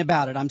thinking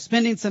about it. I'm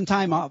spending some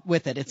time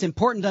with it. It's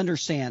important to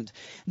understand.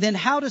 Then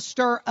how to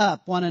stir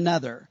up one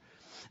another.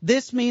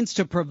 This means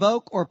to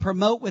provoke or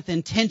promote with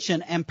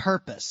intention and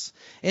purpose.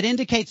 It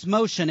indicates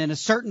motion in a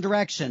certain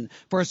direction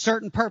for a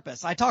certain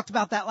purpose. I talked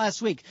about that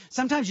last week.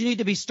 Sometimes you need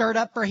to be stirred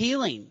up for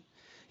healing.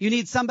 You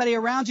need somebody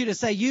around you to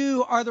say,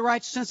 you are the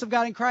righteousness of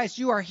God in Christ.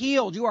 You are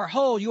healed. You are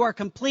whole. You are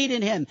complete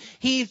in him.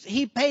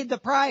 He paid the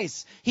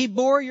price. He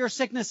bore your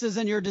sicknesses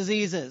and your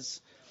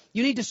diseases.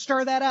 You need to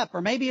stir that up.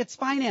 Or maybe it's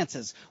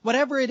finances.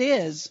 Whatever it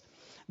is,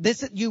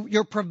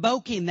 you're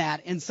provoking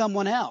that in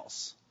someone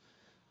else.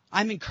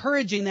 I'm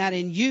encouraging that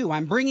in you.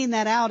 I'm bringing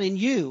that out in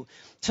you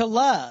to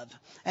love.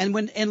 And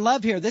when in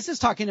love here, this is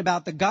talking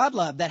about the God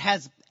love that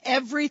has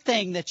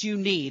everything that you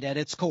need at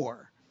its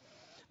core.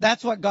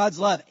 That's what God's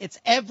love. It's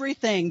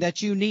everything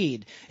that you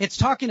need. It's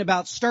talking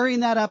about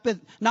stirring that up,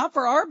 not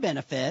for our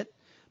benefit,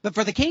 but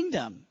for the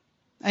kingdom.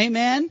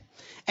 Amen.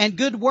 And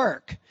good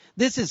work.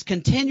 This is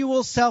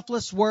continual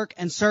selfless work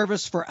and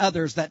service for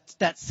others that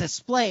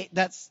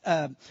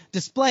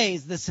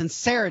displays the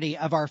sincerity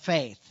of our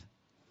faith.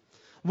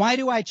 Why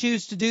do I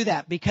choose to do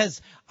that?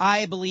 Because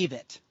I believe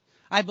it.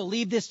 I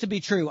believe this to be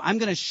true. I'm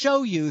going to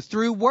show you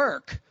through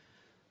work.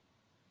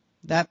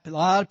 That a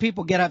lot of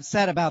people get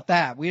upset about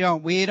that. We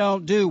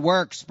don't do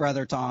works,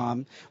 Brother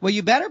Tom. Well,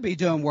 you better be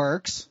doing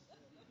works.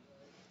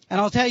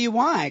 And I'll tell you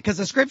why. Because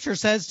the scripture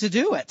says to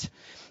do it.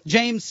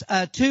 James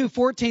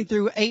 2:14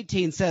 through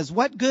 18 says,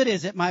 "What good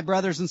is it, my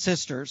brothers and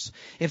sisters,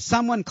 if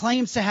someone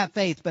claims to have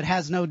faith but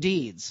has no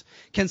deeds?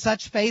 Can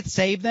such faith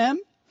save them?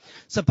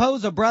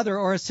 Suppose a brother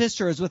or a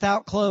sister is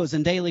without clothes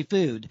and daily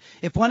food.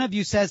 If one of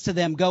you says to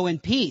them, 'Go in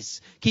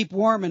peace, keep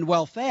warm and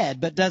well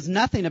fed,' but does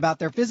nothing about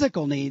their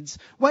physical needs,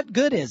 what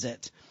good is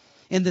it?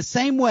 In the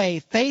same way,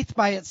 faith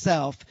by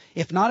itself,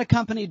 if not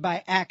accompanied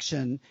by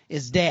action,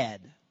 is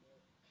dead."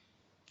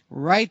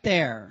 Right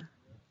there.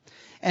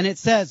 And it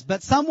says,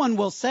 "But someone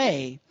will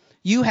say,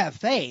 'You have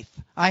faith,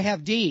 I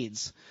have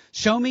deeds.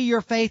 Show me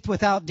your faith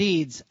without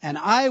deeds, and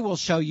I will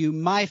show you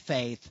my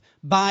faith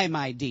by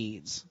my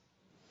deeds.'"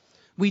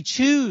 We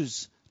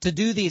choose to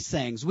do these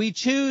things. We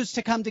choose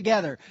to come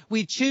together.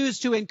 We choose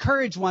to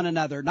encourage one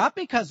another, not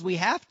because we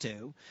have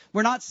to.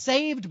 We're not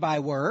saved by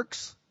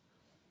works,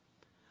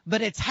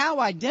 but it's how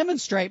I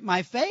demonstrate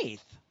my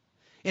faith.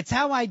 It's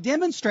how I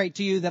demonstrate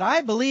to you that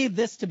I believe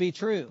this to be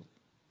true.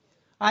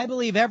 I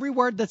believe every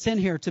word that's in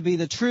here to be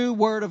the true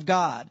word of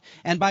God.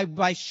 And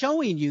by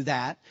showing you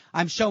that,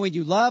 I'm showing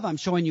you love, I'm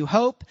showing you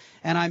hope,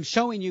 and I'm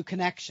showing you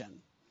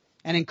connection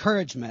and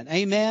encouragement.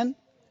 Amen?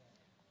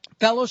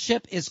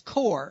 Fellowship is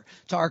core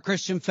to our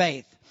Christian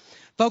faith.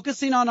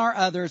 Focusing on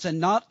others and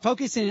not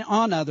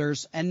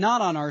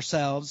on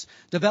ourselves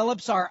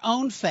develops our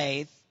own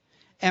faith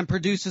and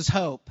produces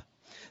hope.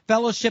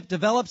 Fellowship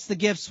develops the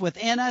gifts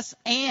within us,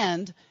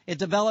 and it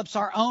develops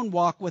our own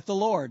walk with the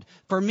Lord.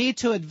 For me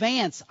to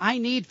advance, I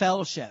need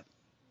fellowship.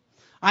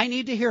 I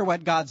need to hear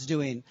what God's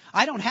doing.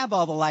 I don't have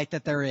all the light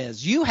that there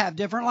is. You have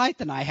different light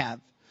than I have.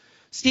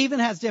 Stephen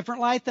has different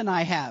light than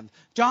I have.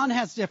 John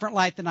has different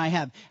light than I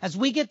have. As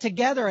we get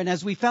together and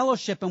as we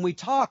fellowship and we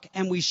talk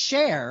and we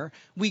share,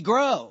 we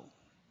grow.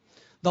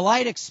 The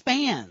light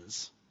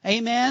expands.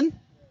 Amen?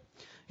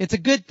 It's a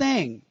good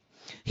thing.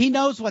 He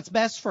knows what's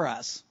best for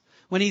us.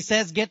 When he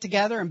says get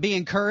together and be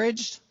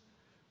encouraged,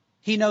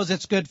 he knows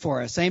it's good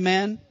for us.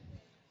 Amen?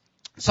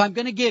 So I'm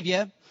going to give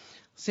you,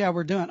 see how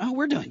we're doing. Oh,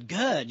 we're doing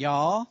good,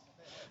 y'all.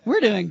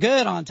 We're doing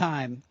good on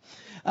time.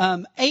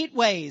 8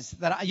 ways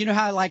that, you know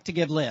how I like to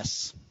give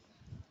lists.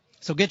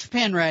 So get your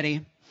pen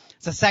ready.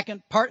 It's the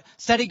second part,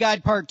 study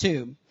guide part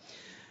 2.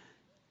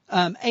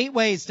 8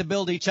 ways to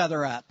build each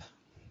other up.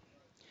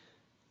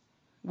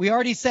 We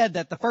already said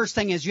that the first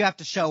thing is you have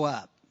to show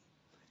up.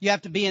 You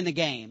have to be in the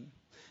game.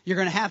 You're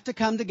going to have to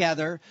come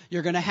together.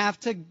 You're going to have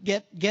to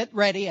get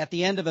ready at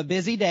the end of a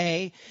busy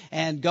day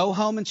and go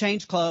home and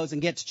change clothes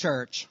and get to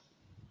church.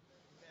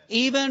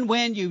 Even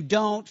when you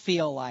don't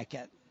feel like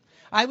it.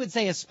 I would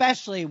say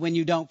especially when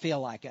you don't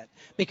feel like it.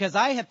 Because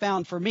I have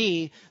found for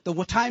me, the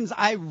times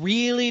I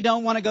really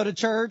don't want to go to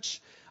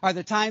church are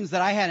the times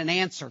that I had an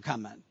answer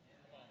coming.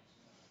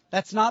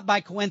 That's not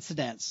by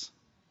coincidence.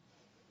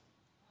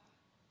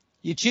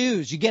 You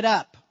choose, you get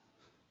up.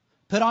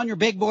 Put on your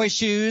big boy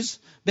shoes,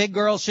 big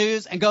girl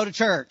shoes, and go to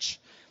church.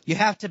 You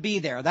have to be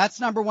there. That's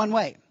number 1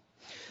 way.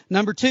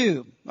 Number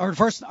 2,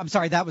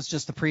 that was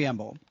just the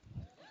preamble.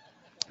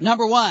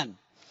 Number 1,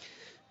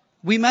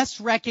 we must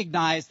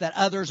recognize that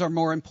others are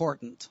more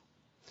important.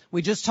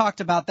 We just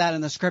talked about that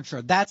in the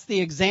scripture. That's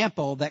the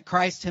example that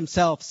Christ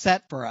himself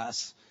set for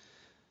us.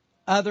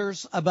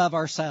 Others above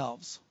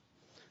ourselves.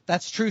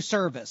 That's true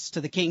service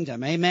to the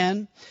kingdom.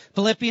 Amen.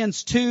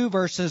 Philippians 2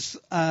 verses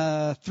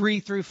 3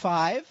 through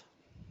 5.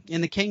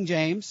 In the King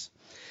James,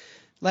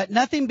 "Let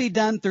nothing be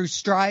done through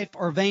strife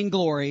or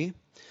vainglory,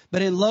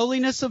 but in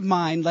lowliness of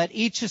mind let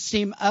each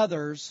esteem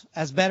others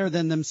as better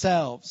than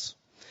themselves.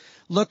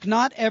 Look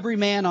not every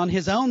man on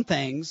his own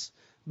things,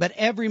 but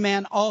every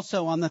man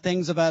also on the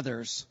things of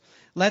others.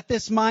 Let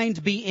this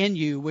mind be in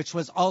you, which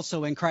was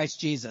also in Christ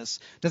Jesus."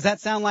 Does that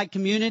sound like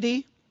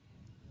community?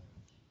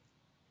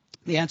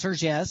 The answer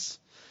is yes.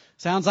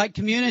 Sounds like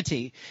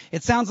community.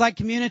 It sounds like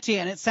community,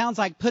 and it sounds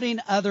like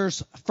putting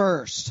others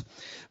first.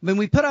 When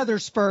we put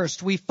others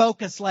first, we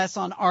focus less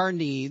on our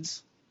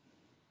needs,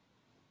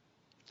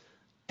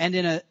 and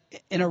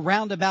in a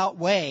roundabout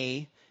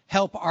way,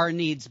 help our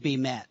needs be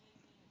met.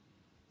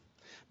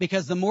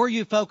 Because the more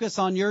you focus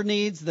on your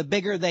needs, the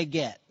bigger they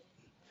get.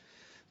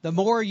 The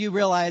more you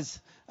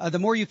realize, the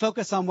more you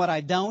focus on what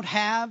I don't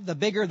have, the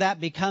bigger that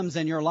becomes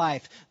in your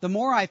life. The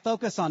more I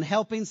focus on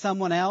helping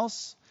someone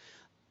else,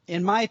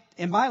 in my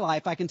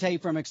life, I can tell you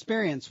from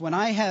experience, when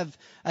I have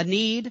a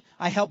need,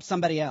 I help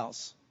somebody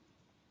else.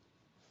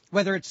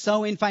 Whether it's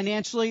sowing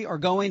financially or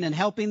going and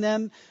helping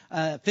them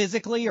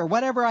physically or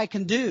whatever I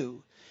can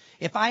do.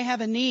 If I have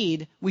a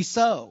need, we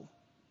sow.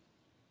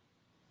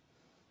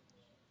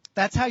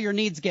 That's how your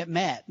needs get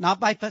met, not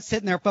by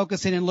sitting there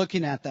focusing and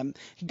looking at them.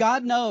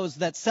 God knows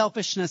that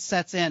selfishness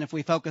sets in if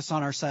we focus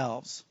on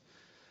ourselves.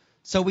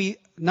 So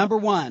number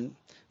one,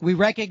 we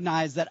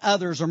recognize that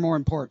others are more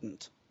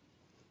important.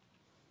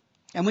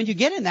 And when you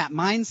get in that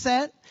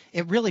mindset,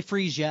 it really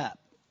frees you up.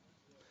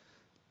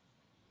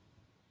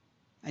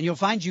 And you'll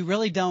find you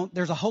really don't,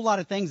 there's a whole lot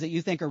of things that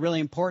you think are really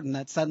important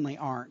that suddenly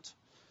aren't.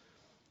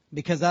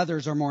 Because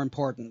others are more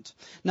important.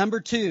 Number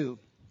two,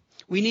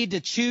 we need to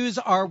choose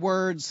our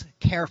words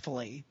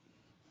carefully.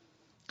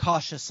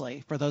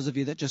 Cautiously, for those of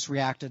you that just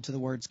reacted to the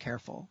words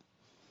careful.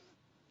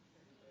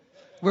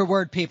 We're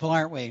word people,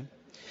 aren't we?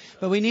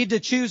 But we need to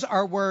choose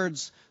our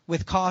words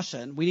with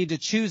caution. We need to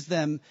choose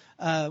them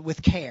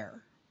with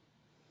care.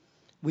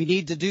 We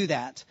need to do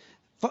that.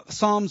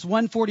 Psalms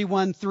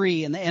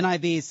 141:3 in the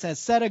NIV says,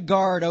 "Set a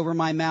guard over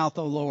my mouth,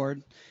 O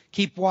Lord.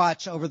 Keep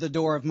watch over the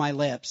door of my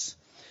lips."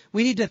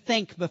 We need to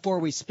think before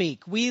we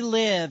speak. We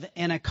live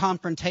in a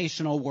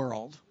confrontational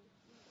world.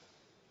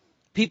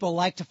 People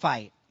like to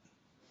fight.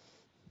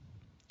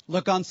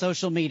 Look on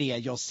social media.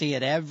 You'll see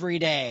it every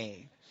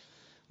day.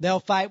 They'll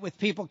fight with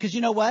people. Because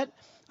you know what?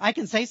 I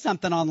can say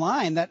something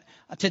online that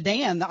to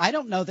Dan, I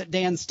don't know that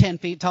Dan's 10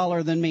 feet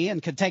taller than me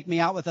and could take me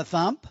out with a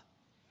thump.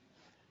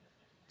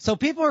 So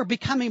people are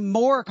becoming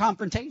more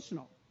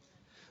confrontational.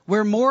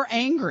 We're more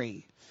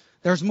angry.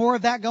 There's more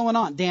of that going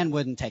on. Dan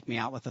wouldn't take me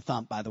out with a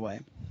thump, by the way.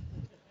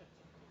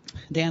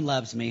 Dan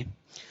loves me.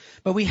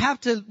 But we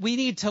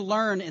need to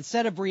learn,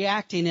 instead of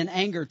reacting in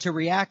anger, to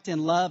react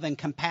in love and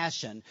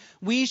compassion.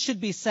 We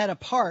should be set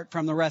apart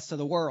from the rest of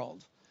the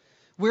world.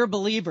 We're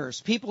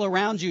believers. People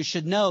around you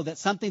should know that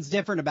something's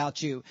different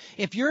about you.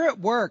 If you're at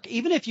work,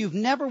 even if you've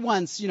never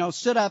once,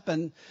 stood up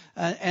and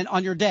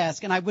on your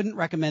desk, and I wouldn't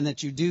recommend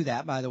that you do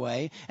that, by the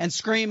way, and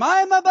scream,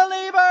 "I'm a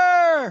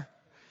believer!"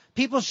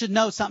 People should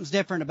know something's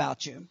different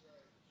about you.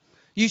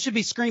 You should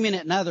be screaming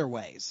it in other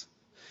ways.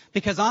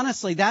 Because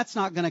honestly, that's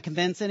not going to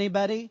convince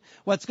anybody.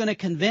 What's going to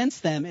convince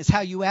them is how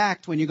you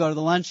act when you go to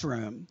the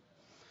lunchroom.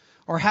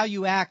 Or how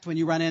you act when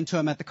you run into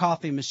them at the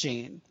coffee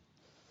machine.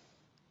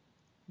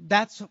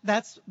 That's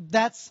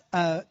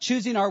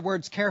choosing our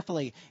words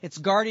carefully. It's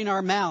guarding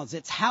our mouths.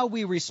 It's how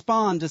we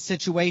respond to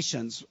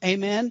situations.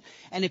 Amen?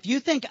 And if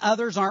you think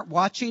others aren't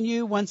watching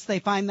you once they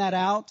find that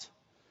out,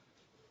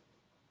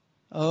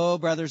 oh,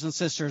 brothers and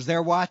sisters,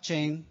 they're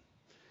watching.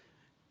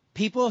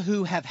 People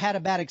who have had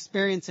a bad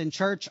experience in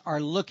church are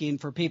looking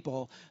for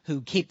people who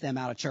keep them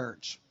out of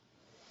church.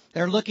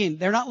 They're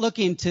not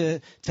looking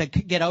to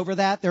get over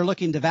that. They're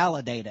looking to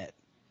validate it.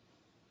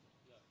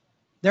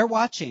 They're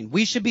watching.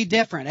 We should be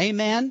different.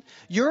 Amen.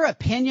 Your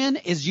opinion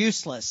is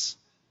useless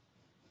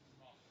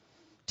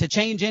to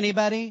change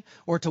anybody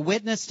or to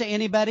witness to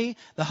anybody.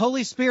 The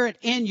Holy Spirit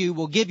in you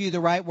will give you the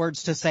right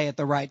words to say at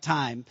the right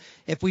time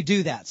if we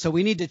do that. So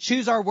we need to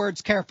choose our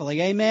words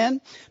carefully.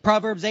 Amen.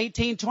 Proverbs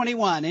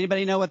 18:21.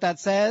 Anybody know what that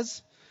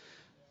says?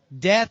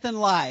 Death and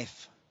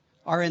life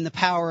are in the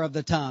power of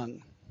the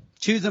tongue.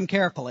 Choose them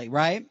carefully,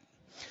 right?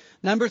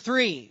 Number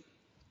 3,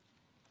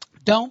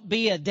 don't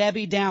be a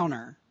Debbie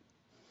Downer.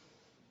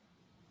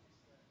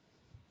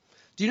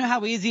 Do you know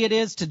how easy it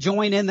is to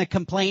join in the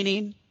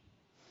complaining?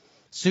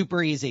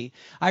 Super easy.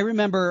 I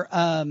remember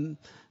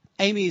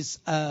Amy's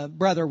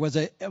brother was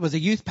a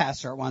youth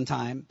pastor at one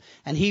time,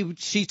 and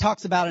she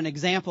talks about an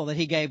example that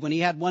he gave when he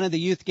had one of the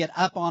youth get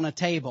up on a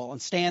table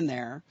and stand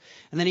there,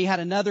 and then he had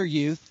another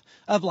youth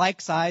of like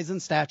size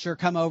and stature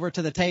come over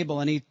to the table,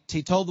 and he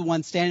told the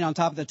one standing on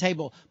top of the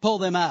table, pull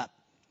them up.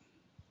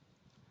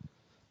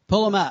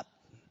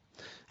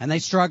 And they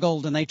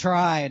struggled and they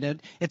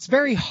tried. It's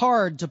very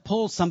hard to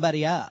pull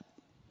somebody up.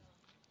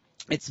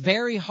 It's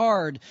very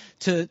hard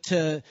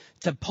to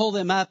pull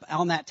them up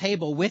on that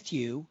table with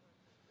you.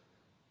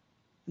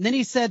 And then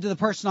he said to the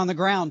person on the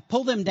ground,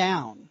 pull them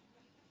down.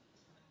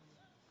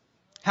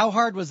 How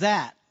hard was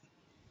that?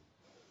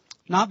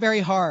 Not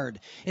very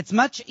hard. It's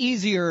much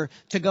easier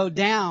to go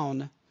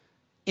down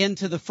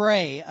into the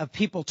fray of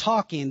people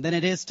talking than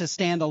it is to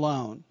stand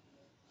alone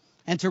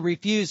and to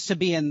refuse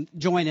to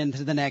join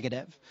into the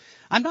negative.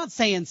 I'm not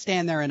saying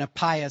stand there in a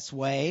pious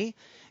way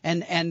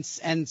and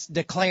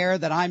declare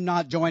that I'm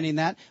not joining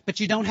that, but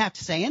you don't have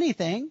to say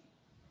anything.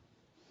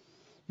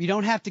 You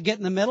don't have to get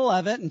in the middle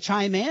of it and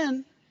chime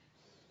in,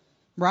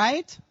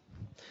 right?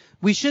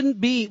 We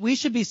should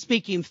be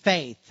speaking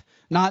faith,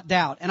 not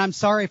doubt. And I'm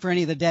sorry for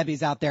any of the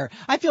Debbies out there.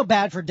 I feel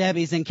bad for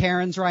Debbies and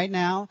Karens right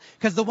now,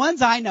 because the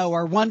ones I know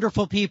are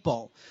wonderful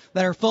people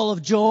that are full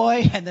of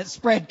joy and that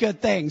spread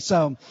good things.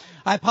 So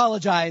I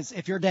apologize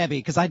if you're Debbie,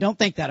 because I don't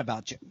think that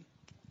about you.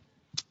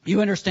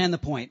 You understand the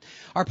point.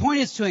 Our point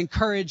is to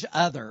encourage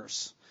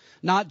others,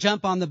 not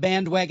jump on the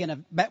bandwagon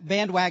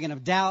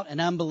of doubt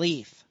and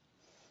unbelief.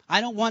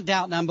 I don't want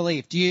doubt and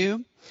unbelief. Do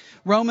you?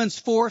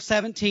 Romans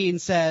 4:17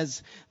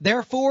 says,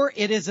 therefore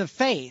it is of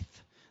faith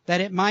that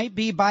it might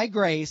be by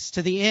grace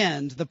to the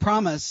end the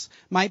promise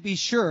might be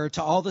sure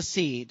to all the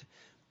seed.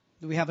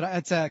 We have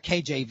it's a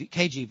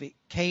KJV.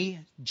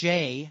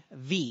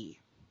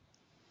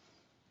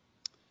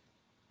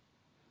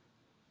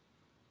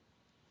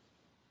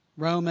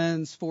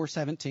 Romans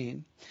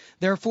 4:17.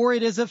 Therefore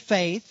it is of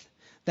faith,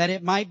 that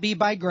it might be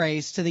by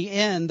grace to the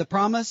end the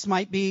promise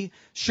might be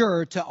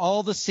sure to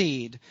all the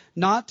seed,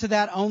 not to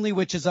that only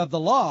which is of the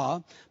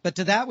law, but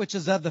to that which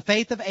is of the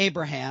faith of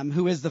Abraham,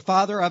 who is the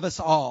father of us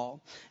all.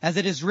 As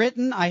it is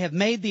written, I have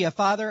made thee a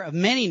father of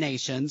many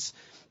nations,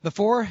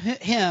 before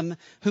him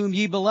whom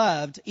ye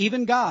beloved,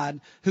 even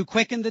God, who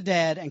quickened the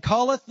dead, and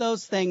calleth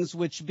those things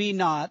which be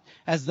not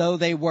as though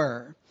they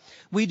were.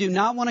 We do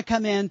not want to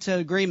come into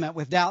agreement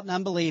with doubt and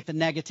unbelief and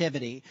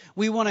negativity.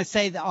 We want to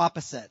say the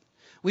opposite.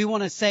 We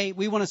want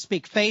to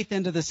speak faith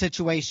into the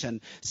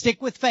situation.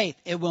 Stick with faith.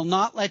 It will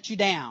not let you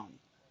down.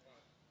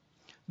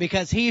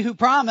 Because he who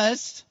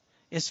promised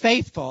is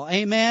faithful.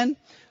 Amen.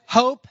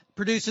 Hope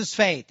produces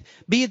faith.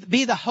 Be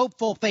the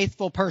hopeful,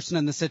 faithful person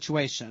in the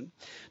situation.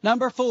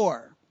 Number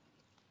 4,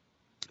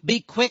 be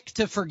quick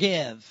to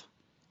forgive.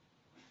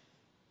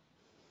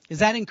 Is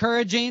that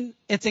encouraging?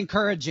 It's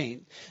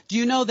encouraging. Do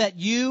you know that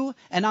you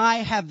and I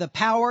have the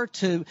power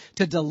to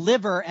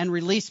deliver and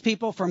release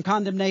people from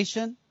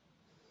condemnation?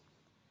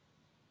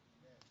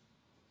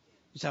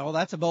 You say, well,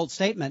 that's a bold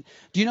statement.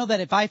 Do you know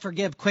that if I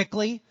forgive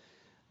quickly,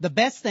 the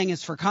best thing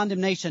is for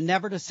condemnation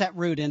never to set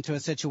root into a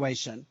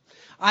situation.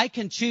 I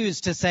can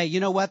choose to say, you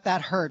know what,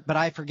 that hurt, but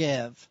I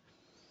forgive.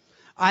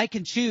 I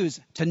can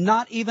choose to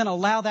not even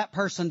allow that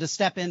person to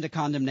step into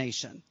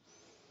condemnation.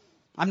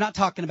 I'm not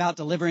talking about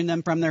delivering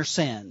them from their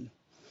sin.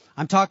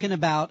 I'm talking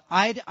about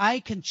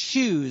I can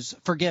choose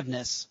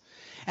forgiveness.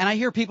 And I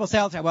hear people say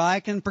all the time, well, I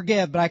can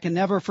forgive, but I can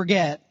never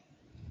forget.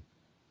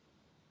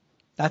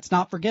 That's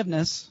not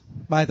forgiveness,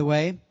 by the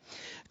way.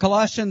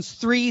 Colossians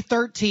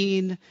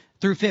 3:13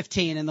 through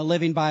 15 in the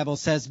Living Bible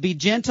says, be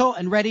gentle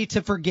and ready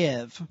to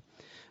forgive.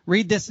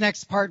 Read this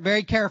next part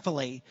very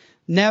carefully.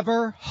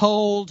 Never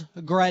hold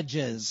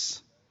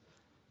grudges.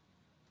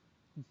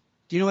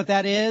 Do you know what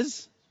that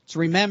is? It's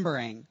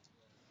remembering.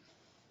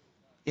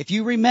 If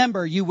you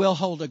remember, you will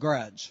hold a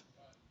grudge.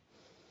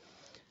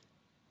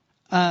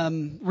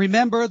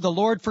 Remember, the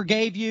Lord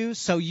forgave you,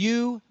 so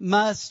you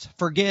must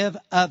forgive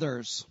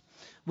others.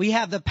 We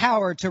have the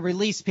power to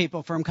release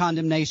people from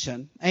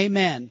condemnation.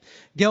 Amen.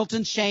 Guilt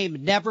and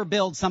shame never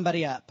build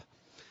somebody up.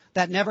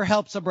 That never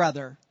helps a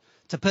brother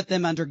to put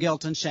them under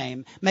guilt and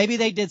shame. Maybe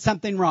they did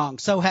something wrong.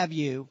 So have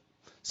you.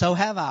 So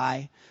have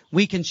I.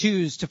 We can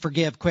choose to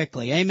forgive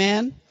quickly.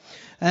 Amen.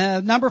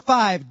 Number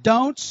 5,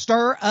 don't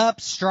stir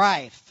up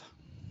strife.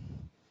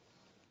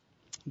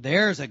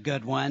 There's a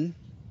good one.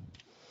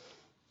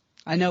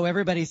 I know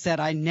everybody said,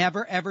 I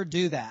never ever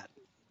do that.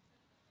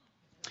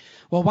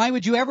 Well, why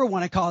would you ever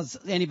want to cause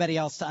anybody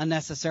else to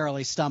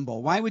unnecessarily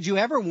stumble? Why would you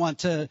ever want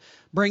to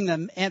bring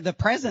them in the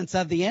presence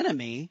of the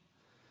enemy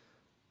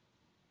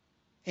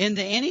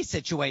into any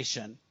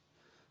situation?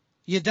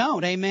 You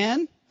don't,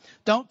 amen?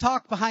 Don't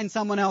talk behind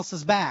someone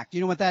else's back. You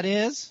know what that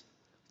is?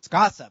 It's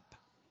gossip.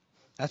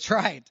 That's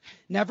right.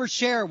 Never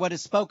share what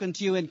is spoken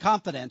to you in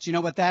confidence. You know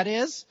what that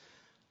is?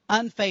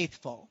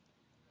 Unfaithful.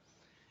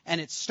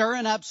 And it's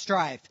stirring up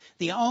strife.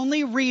 The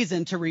only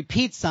reason to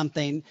repeat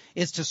something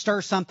is to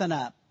stir something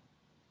up.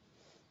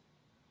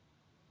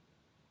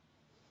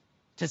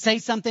 To say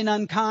something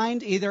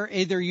unkind,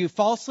 either you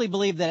falsely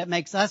believe that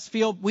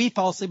we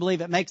falsely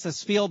believe it makes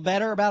us feel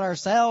better about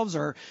ourselves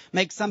or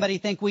makes somebody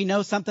think we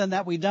know something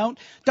that we don't.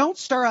 Don't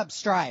stir up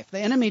strife. The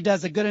enemy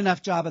does a good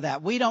enough job of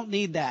that. We don't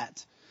need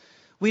that.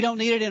 We don't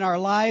need it in our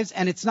lives,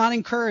 and it's not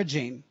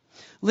encouraging.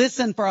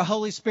 Listen for a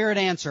Holy Spirit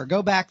answer.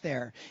 Go back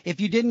there.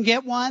 If you didn't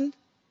get one,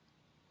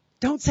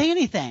 don't say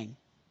anything.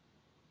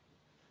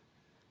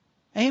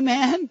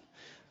 Amen.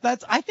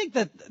 I think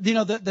that,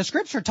 the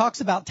scripture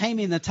talks about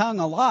taming the tongue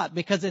a lot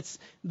because it's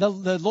the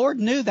Lord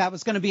knew that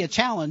was going to be a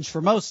challenge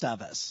for most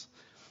of us.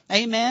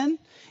 Amen.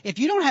 If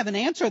you don't have an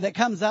answer that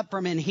comes up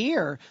from in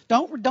here,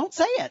 don't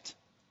say it.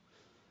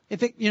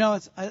 If it,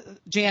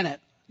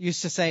 Janet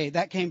used to say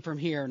that came from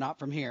here, not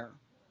from here.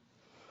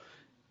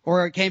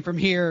 Or it came from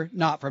here,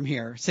 not from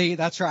here. See,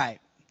 that's right.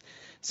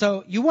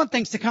 So you want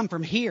things to come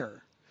from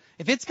here.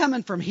 If it's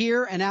coming from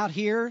here and out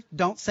here,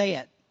 don't say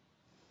it.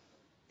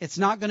 It's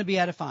not going to be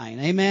edifying.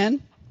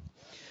 Amen.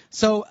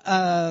 So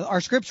our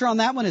scripture on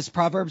that one is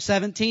Proverbs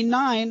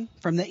 17:9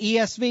 from the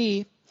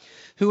ESV.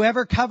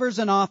 Whoever covers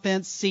an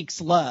offense seeks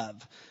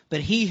love,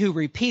 but he who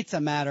repeats a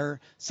matter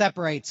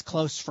separates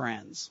close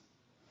friends.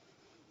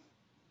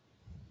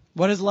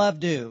 What does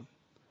love do?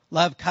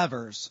 Love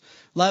covers.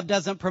 Love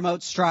doesn't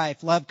promote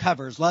strife. Love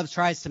covers. Love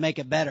tries to make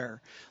it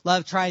better.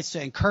 Love tries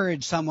to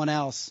encourage someone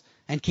else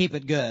and keep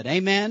it good.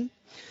 Amen.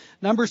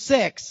 Number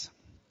 6.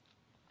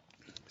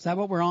 Is that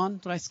what we're on?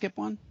 Did I skip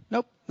one?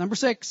 Nope. Number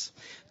 6.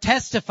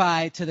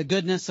 Testify to the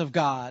goodness of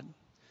God.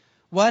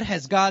 What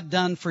has God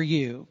done for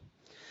you?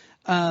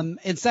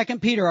 In 2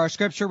 Peter, our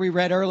scripture we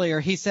read earlier,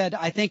 he said,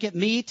 I think it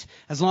meet,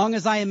 as long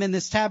as I am in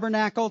this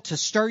tabernacle, to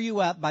stir you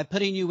up by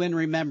putting you in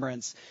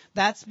remembrance.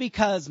 That's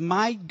because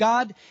my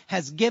God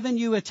has given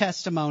you a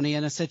testimony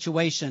in a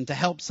situation to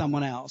help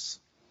someone else.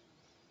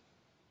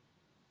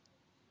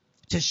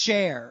 To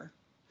share.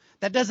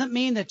 That doesn't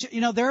mean that,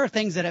 there are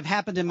things that have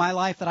happened in my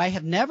life that I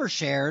have never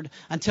shared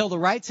until the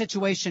right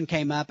situation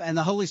came up and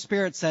the Holy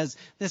Spirit says,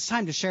 it's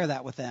time to share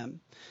that with them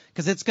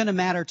because it's going to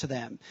matter to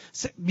them.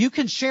 So you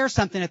can share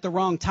something at the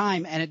wrong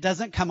time and it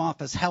doesn't come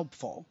off as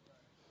helpful.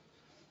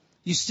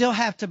 You still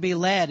have to be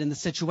led in the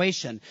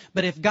situation.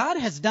 But if God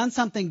has done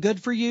something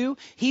good for you,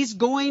 He's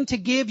going to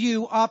give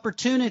you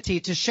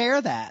opportunity to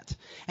share that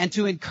and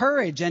to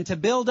encourage and to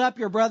build up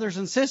your brothers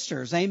and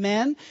sisters.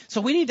 Amen?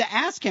 So we need to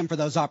ask Him for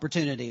those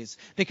opportunities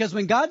because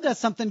when God does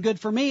something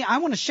good for me, I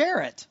want to share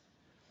it.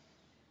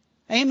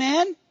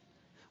 Amen?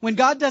 When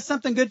God does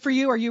something good for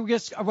you,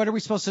 what are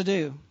we supposed to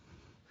do?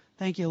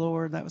 Thank you,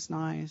 Lord. That was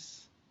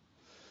nice.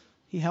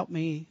 He helped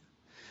me.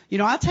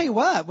 I'll tell you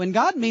what, when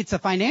God meets a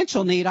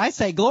financial need, I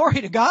say,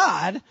 glory to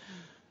God.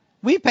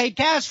 We paid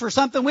cash for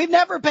something we've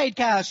never paid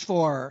cash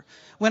for.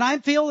 When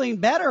I'm feeling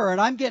better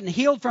and I'm getting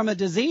healed from a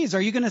disease,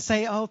 are you going to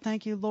say, oh,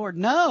 thank you, Lord?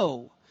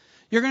 No.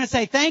 You're going to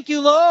say, thank you,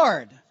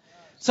 Lord.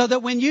 So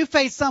that when you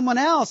face someone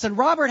else and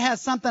Robert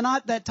has something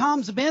that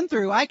Tom's been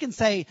through, I can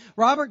say,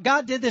 Robert,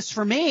 God did this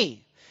for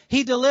me.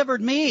 He delivered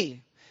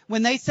me.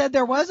 When they said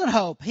there wasn't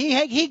hope,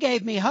 He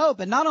gave me hope.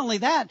 And not only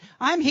that,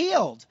 I'm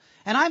healed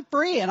and I'm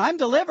free and I'm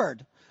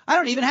delivered. I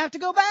don't even have to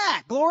go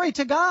back. Glory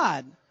to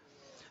God.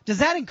 Does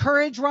that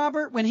encourage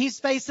Robert when he's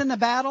facing the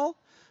battle?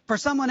 For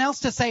someone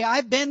else to say,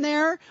 I've been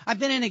there. I've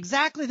been in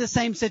exactly the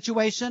same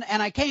situation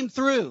and I came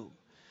through.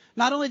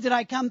 Not only did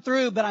I come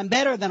through, but I'm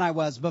better than I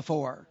was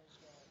before.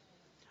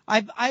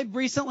 I've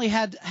recently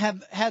had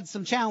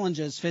some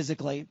challenges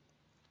physically.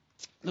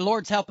 The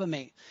Lord's helping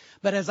me.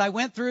 But as I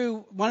went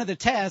through one of the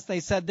tests, they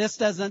said this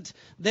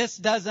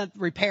doesn't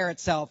repair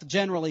itself,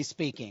 generally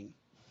speaking.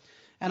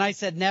 And I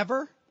said,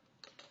 never.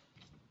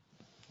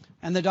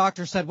 And the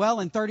doctor said, well,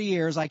 in 30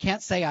 years, I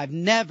can't say I've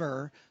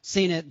never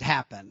seen it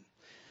happen,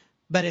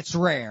 but it's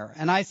rare.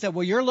 And I said,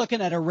 well, you're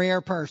looking at a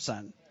rare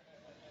person.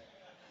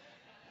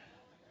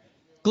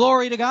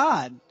 Glory to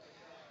God.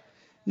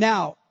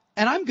 Now,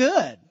 and I'm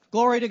good.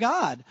 Glory to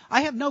God.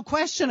 I have no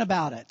question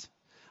about it.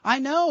 I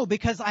know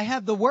because I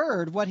have the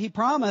word, what He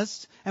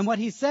promised and what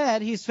He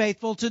said He's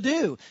faithful to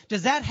do.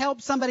 Does that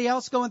help somebody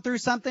else going through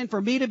something for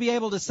me to be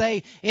able to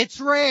say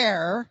it's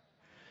rare,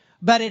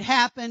 but it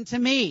happened to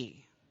me?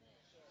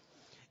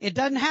 It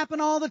doesn't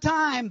happen all the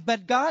time,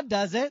 but God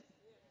does it.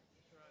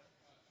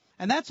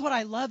 And that's what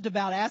I loved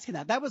about asking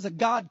that. That was a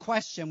God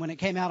question when it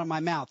came out of my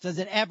mouth. Does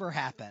it ever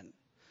happen?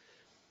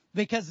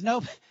 Because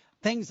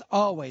things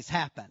always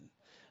happen.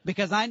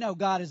 Because I know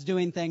God is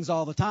doing things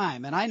all the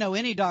time. And I know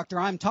any doctor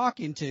I'm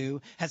talking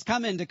to has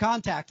come into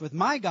contact with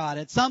my God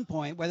at some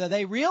point, whether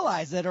they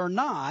realize it or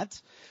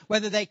not,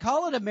 whether they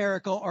call it a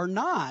miracle or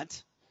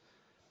not.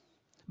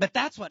 But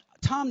that's what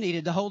Tom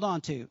needed to hold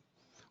on to.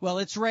 Well,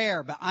 it's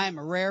rare, but I'm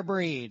a rare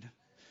breed.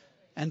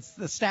 And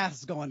the staff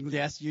is going,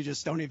 yes, you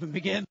just don't even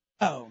begin.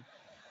 Oh,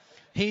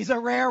 he's a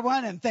rare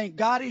one, and thank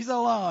God he's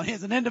alone.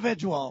 He's an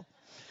individual.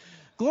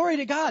 Glory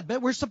to God.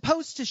 But we're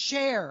supposed to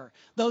share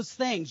those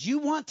things. You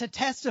want to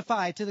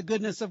testify to the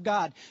goodness of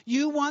God.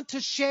 You want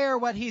to share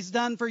what He's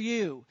done for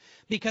you.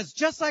 Because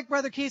just like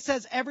Brother Keith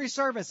says, every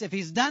service, if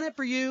He's done it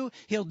for you,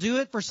 He'll do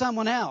it for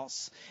someone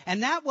else.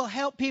 And that will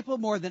help people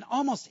more than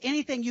almost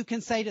anything you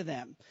can say to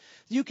them.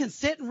 You can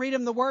sit and read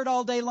them the word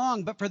all day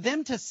long, but for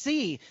them to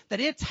see that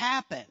it's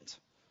happened.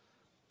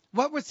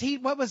 What was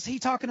he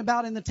talking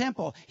about in the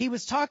temple? He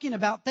was talking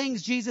about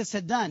things Jesus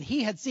had done.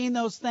 He had seen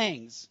those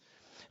things.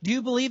 Do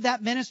you believe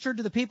that ministered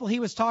to the people He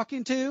was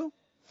talking to?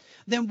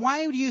 Then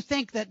why do you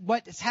think that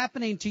what is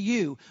happening to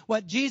you,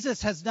 what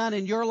Jesus has done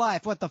in your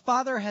life, what the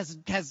Father has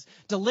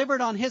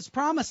delivered on His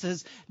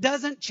promises,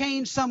 doesn't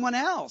change someone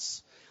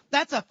else?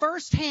 That's a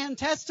first-hand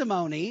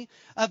testimony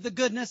of the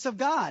goodness of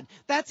God.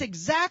 That's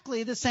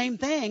exactly the same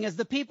thing as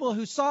the people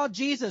who saw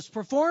Jesus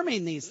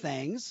performing these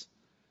things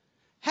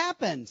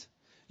happened.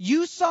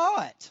 You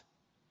saw it.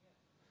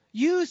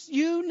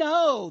 You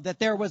know that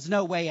there was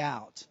no way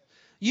out.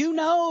 You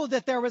know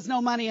that there was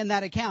no money in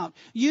that account.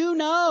 You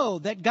know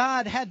that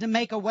God had to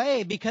make a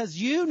way because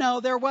you know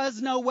there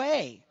was no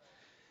way.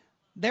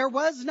 There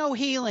was no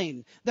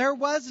healing. There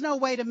was no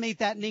way to meet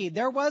that need.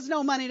 There was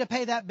no money to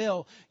pay that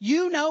bill.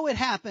 You know it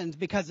happened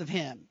because of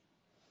Him.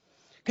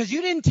 Because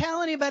you didn't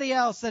tell anybody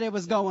else that it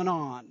was going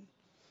on.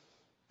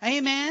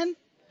 Amen?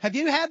 Have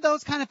you had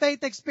those kind of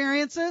faith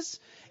experiences?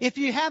 If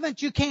you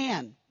haven't, you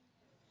can.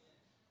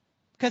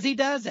 Because He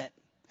does it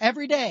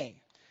every day.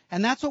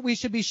 And that's what we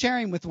should be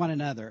sharing with one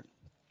another.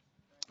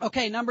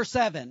 Okay, number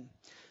 7.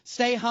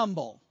 Stay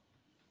humble.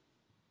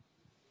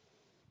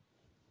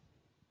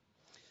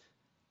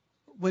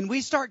 When we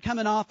start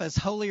coming off as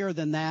holier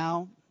than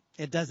thou,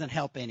 it doesn't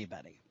help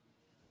anybody.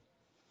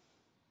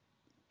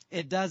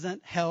 It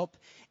doesn't help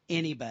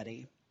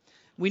anybody.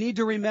 We need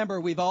to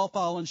remember we've all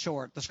fallen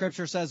short. The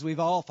scripture says we've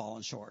all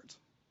fallen short.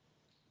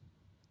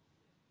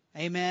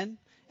 Amen.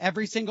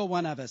 Every single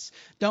one of us.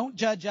 Don't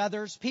judge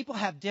others. People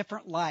have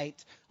different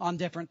light on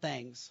different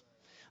things.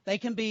 They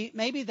can be,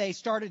 maybe they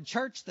started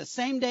church the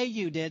same day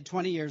you did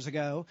 20 years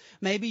ago.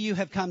 Maybe you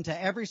have come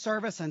to every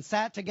service and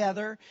sat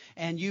together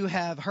and you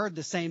have heard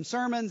the same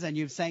sermons and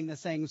you've sang the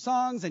same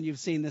songs and you've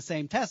seen the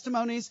same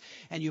testimonies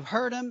and you've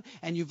heard them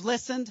and you've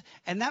listened.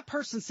 And that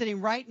person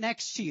sitting right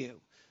next to you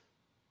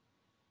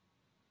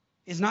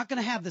is not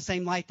going to have the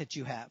same light that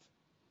you have.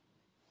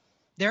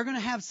 They're going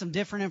to have some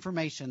different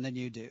information than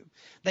you do.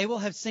 They will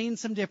have seen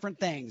some different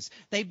things.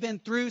 They've been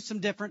through some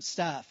different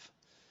stuff.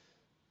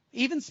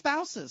 Even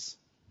spouses.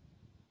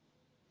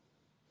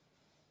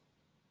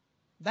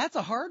 That's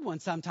a hard one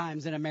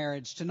sometimes in a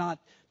marriage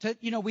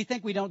we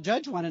think we don't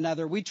judge one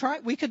another. We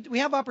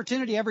have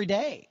opportunity every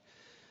day.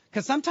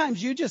 Because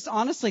sometimes you just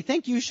honestly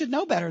think you should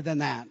know better than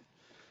that.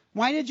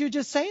 Why did you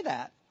just say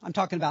that? I'm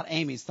talking about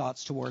Amy's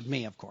thoughts toward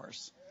me, of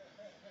course.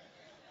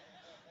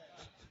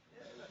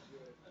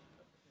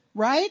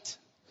 Right?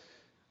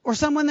 Or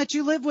someone that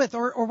you live with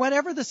or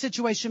whatever the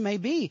situation may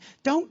be.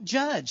 Don't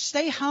judge.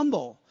 Stay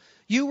humble.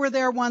 You were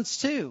there once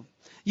too.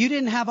 You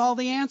didn't have all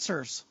the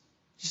answers.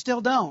 You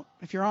still don't,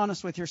 if you're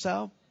honest with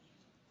yourself.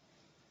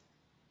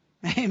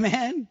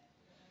 Amen.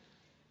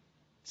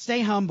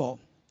 Stay humble.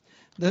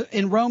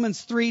 In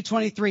Romans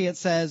 3:23 it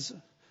says,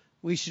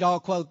 we should all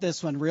quote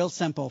this one real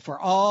simple. For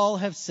all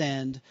have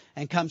sinned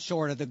and come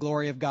short of the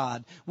glory of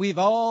God. We've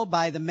all,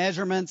 by the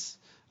measurements,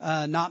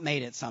 not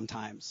made it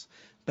sometimes.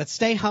 But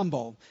stay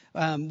humble.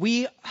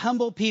 We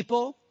humble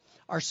people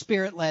are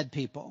Spirit-led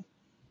people.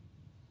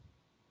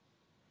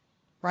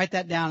 Write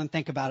that down and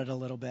think about it a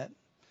little bit.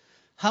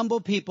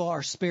 Humble people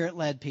are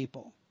Spirit-led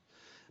people.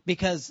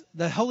 Because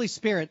the Holy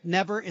Spirit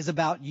never is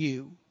about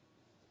you.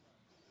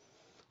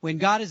 When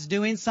God is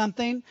doing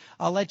something,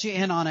 I'll let you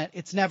in on it.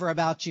 It's never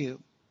about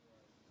you.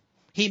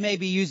 He may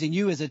be using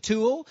you as a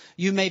tool.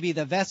 You may be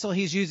the vessel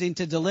he's using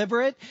to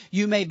deliver it.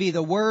 You may be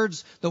the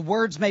words. The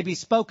words may be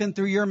spoken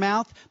through your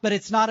mouth, but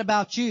it's not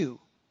about you.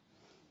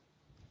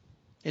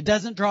 It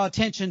doesn't draw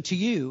attention to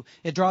you.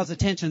 It draws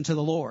attention to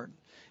the Lord.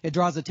 It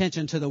draws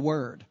attention to the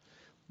Word.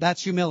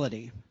 That's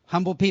humility.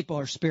 Humble people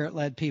are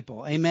Spirit-led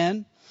people.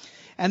 Amen.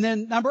 And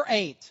then number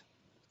 8.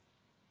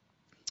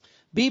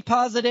 Be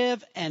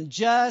positive and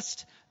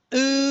just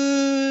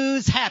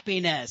ooze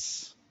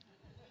happiness.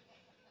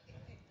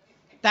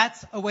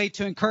 That's a way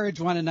to encourage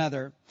one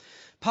another.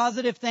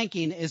 Positive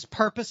thinking is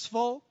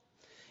purposeful,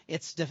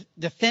 it's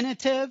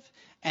definitive,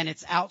 and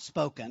it's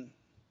outspoken.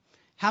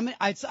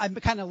 I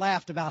kind of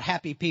laughed about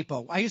happy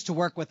people. I used to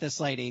work with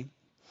this lady,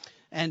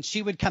 and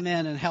she would come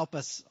in and help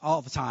us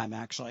all the time,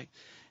 actually.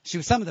 She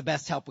was some of the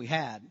best help we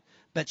had.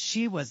 But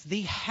she was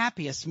the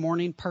happiest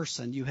morning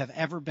person you have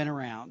ever been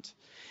around.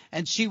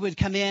 And she would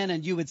come in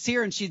and you would see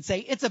her and she'd say,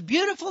 "It's a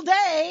beautiful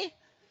day."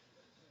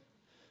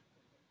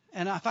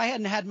 And if I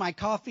hadn't had my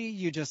coffee,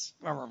 you just,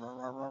 "Why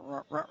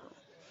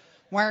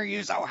are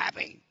you so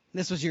happy?"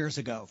 This was years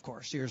ago, of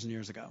course, years and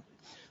years ago.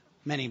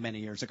 Many, many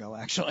years ago,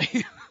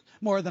 actually.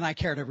 More than I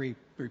care to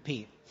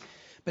repeat.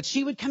 But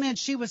she would come in.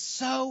 She was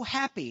so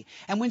happy.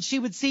 And when she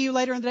would see you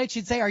later in the day,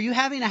 she'd say, "Are you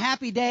having a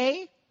happy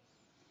day?"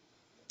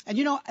 And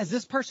as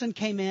this person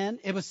came in,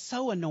 it was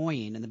so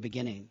annoying in the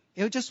beginning.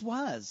 It just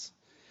was.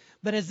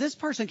 But as this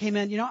person came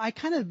in, I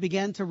kind of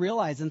began to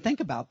realize and think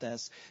about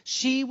this.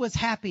 She was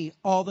happy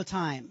all the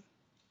time.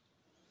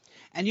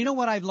 And you know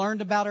what I've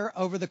learned about her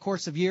over the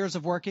course of years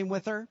of working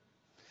with her?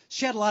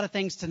 She had a lot of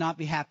things to not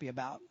be happy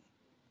about.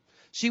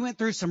 She went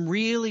through some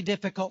really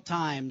difficult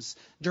times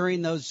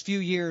during those few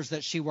years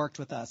that she worked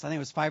with us. I think it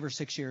was 5 or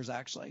 6 years,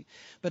 actually.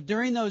 But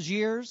during those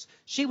years,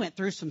 she went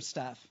through some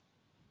stuff.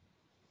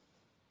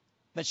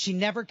 But she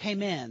never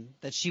came in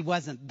that she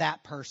wasn't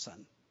that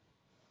person.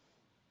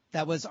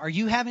 That was, "Are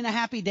you having a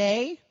happy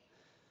day?"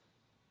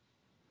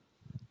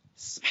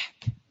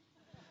 Smack.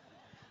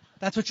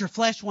 That's what your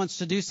flesh wants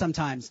to do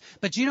sometimes.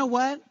 But you know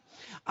what?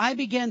 I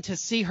began to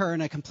see her in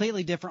a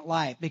completely different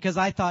light because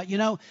I thought,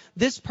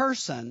 this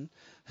person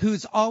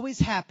who's always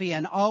happy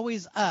and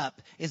always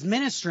up is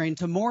ministering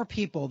to more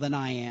people than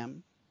I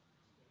am.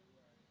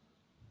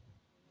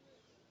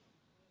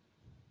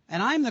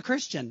 And I'm the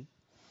Christian.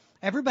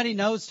 Everybody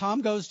knows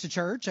Tom goes to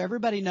church.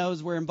 Everybody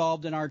knows we're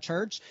involved in our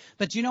church.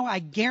 But I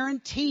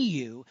guarantee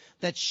you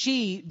that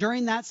she,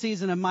 during that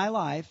season of my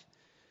life,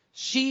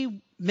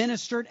 she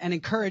ministered and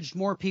encouraged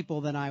more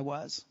people than I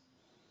was.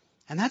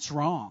 And that's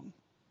wrong.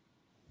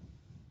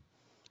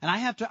 And I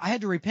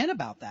had to repent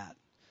about that.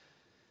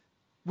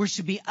 We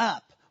should be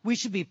up. We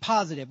should be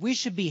positive. We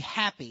should be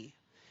happy.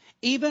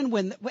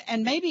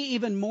 And maybe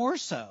even more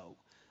so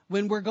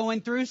when we're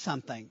going through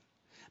something.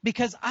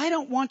 Because I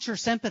don't want your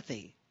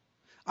sympathy.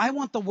 I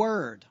want the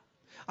Word.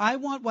 I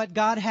want what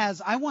God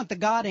has. I want the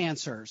God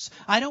answers.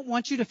 I don't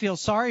want you to feel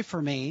sorry for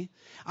me.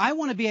 I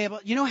want to be able,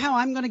 how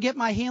I'm going to get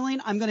my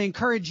healing? I'm going to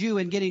encourage you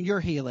in getting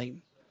your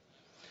healing.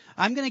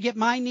 I'm going to get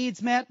my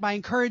needs met by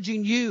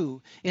encouraging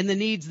you in the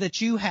needs that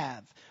you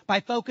have.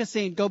 By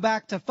go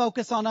back to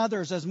focus on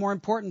others as more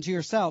important to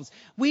yourselves.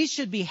 We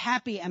should be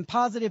happy and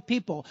positive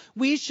people.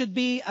 We should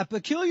be a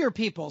peculiar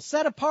people,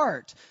 set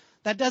apart.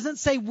 That doesn't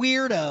say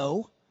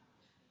weirdo.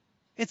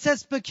 It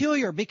says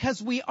peculiar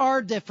because we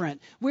are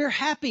different. We're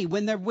happy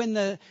when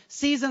the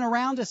season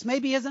around us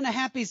maybe isn't a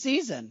happy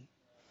season.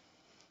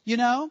 You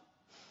know?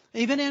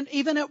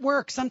 Even at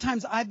work,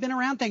 sometimes I've been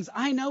around things.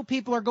 I know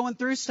people are going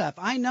through stuff.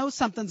 I know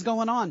something's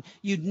going on.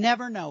 You'd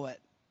never know it.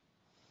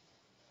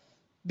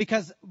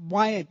 Because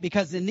why?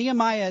 Because in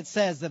Nehemiah it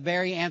says the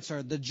very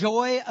answer, the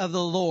joy of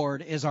the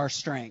Lord is our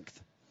strength.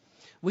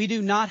 We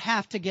do not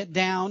have to get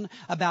down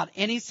about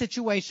any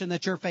situation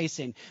that you're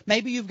facing.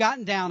 Maybe you've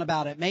gotten down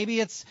about it. Maybe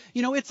it's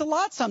a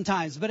lot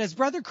sometimes. But as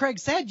Brother Craig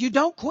said, you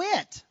don't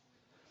quit.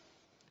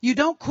 You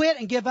don't quit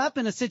and give up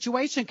in a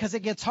situation because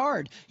it gets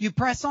hard. You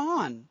press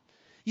on.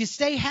 You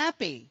stay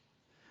happy.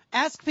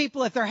 Ask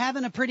people if they're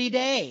having a pretty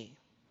day.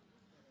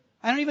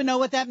 I don't even know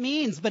what that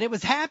means, but it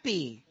was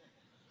happy.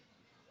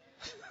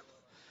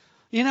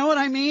 You know what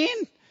I mean?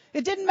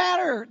 It didn't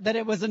matter that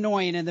it was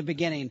annoying in the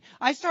beginning.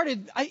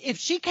 If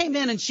she came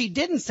in and she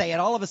didn't say it,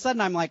 all of a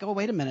sudden I'm like, oh,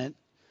 wait a minute.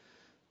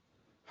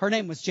 Her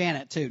name was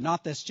Janet too,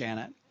 not this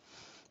Janet.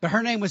 But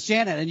her name was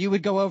Janet, and you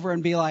would go over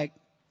and be like,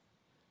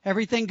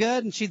 everything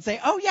good? And she'd say,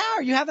 oh yeah,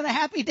 are you having a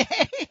happy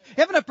day?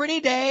 Having a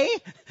pretty day?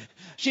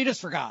 She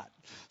just forgot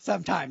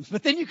sometimes.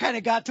 But then you kind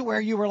of got to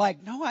where you were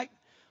like, no,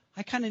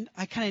 I kind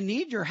of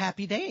need your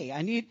happy day.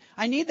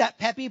 I need that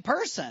peppy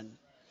person.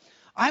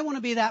 I want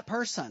to be that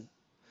person.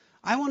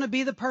 I want to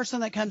be the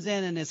person that comes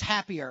in and is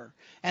happier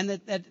and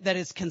that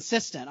is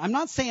consistent. I'm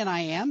not saying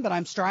I am, but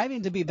I'm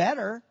striving to be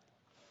better.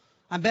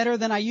 I'm better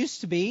than I used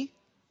to be.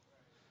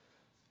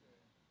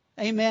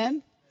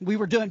 Amen. We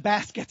were doing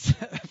baskets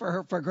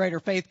for Greater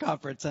Faith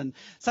Conference, and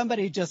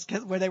somebody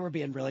where they were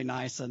being really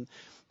nice, and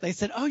they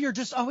said, oh, you're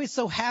just always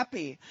so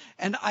happy.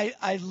 And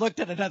I looked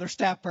at another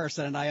staff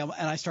person and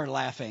I started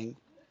laughing.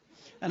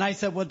 And I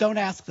said, well, don't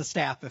ask the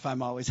staff if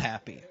I'm always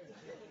happy.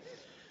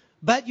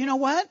 But you know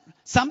what?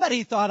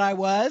 Somebody thought I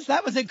was.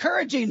 That was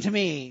encouraging to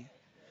me.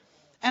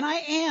 And I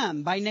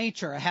am by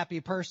nature a happy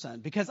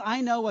person because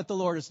I know what the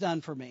Lord has done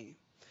for me.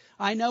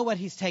 I know what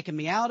he's taken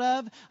me out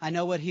of. I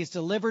know what he's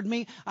delivered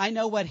me. I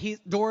know what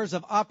doors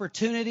of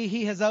opportunity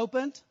he has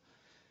opened.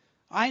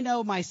 I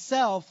know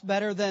myself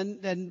better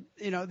than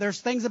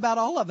there's things about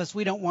all of us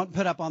we don't want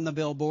put up on the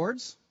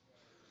billboards.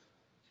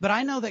 But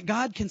I know that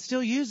God can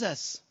still use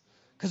us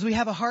because we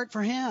have a heart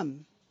for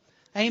him.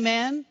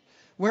 Amen.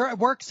 We're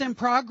works in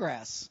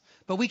progress,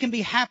 but we can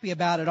be happy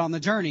about it on the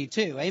journey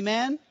too.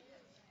 Amen.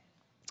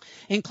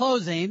 In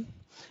closing,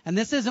 and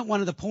this isn't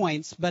one of the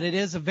points, but it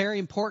is a very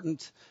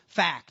important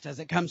fact as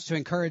it comes to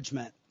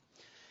encouragement.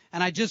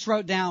 And I just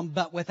wrote down,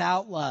 but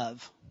without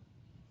love.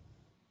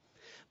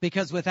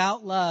 Because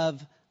without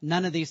love,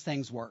 none of these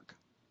things work.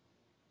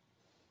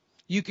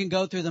 You can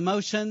go through the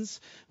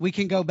motions. We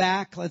can go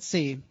back. Let's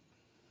see.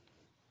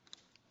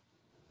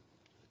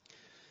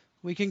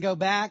 We can go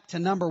back to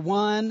number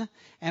 1,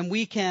 and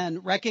we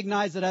can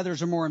recognize that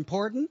others are more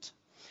important.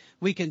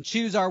 We can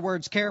choose our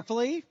words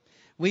carefully.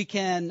 We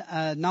can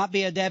not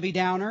be a Debbie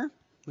Downer.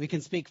 We can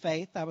speak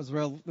faith. That was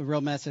the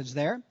real message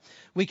there.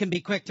 We can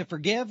be quick to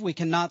forgive. We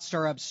can not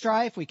stir up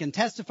strife. We can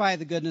testify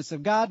the goodness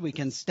of God. We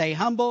can stay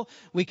humble.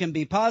 We can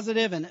be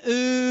positive and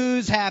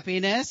ooze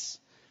happiness.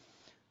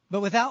 But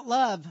without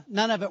love,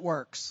 none of it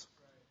works.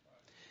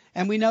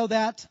 And we know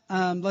that.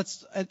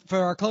 For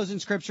our closing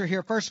scripture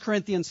here, 1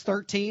 Corinthians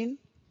 13.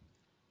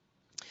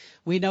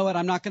 We know it.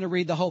 I'm not going to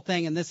read the whole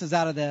thing, and this is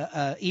out of the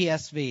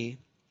ESV.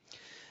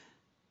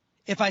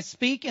 If I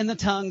speak in the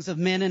tongues of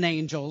men and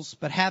angels,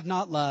 but have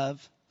not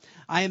love,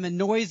 I am a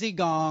noisy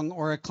gong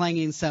or a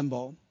clanging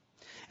cymbal.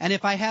 And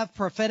if I have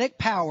prophetic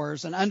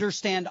powers and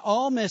understand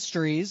all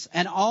mysteries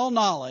and all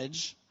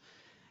knowledge,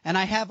 and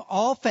I have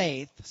all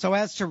faith so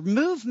as to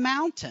move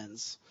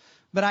mountains,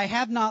 but I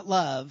have not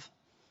love,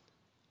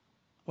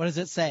 what does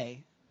it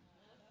say?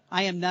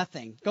 I am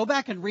nothing. Go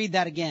back and read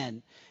that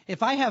again.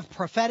 If I have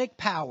prophetic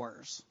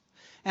powers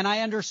and I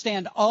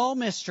understand all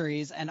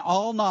mysteries and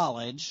all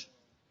knowledge,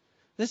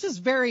 this is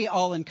very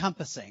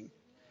all-encompassing.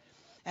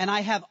 And I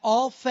have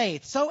all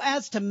faith so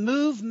as to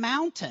move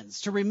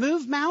mountains, to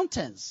remove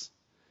mountains,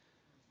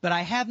 but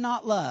I have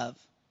not love,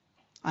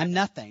 I'm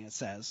nothing, it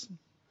says.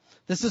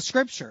 This is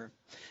scripture.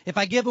 If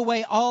I give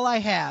away all I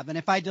have, and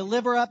if I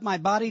deliver up my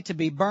body to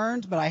be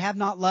burned, but I have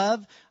not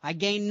love, I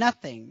gain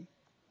nothing.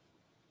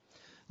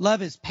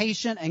 Love is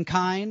patient and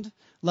kind.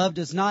 Love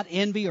does not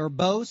envy or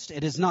boast.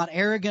 It is not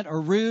arrogant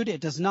or rude.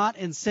 It does not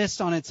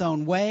insist on its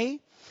own way.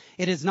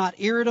 It is not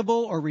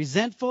irritable or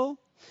resentful.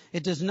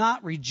 It does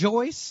not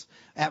rejoice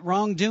at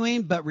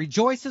wrongdoing, but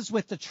rejoices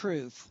with the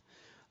truth.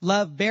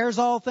 Love bears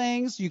all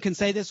things. You can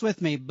say this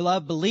with me.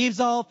 Love believes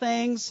all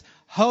things,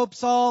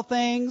 hopes all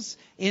things,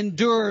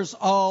 endures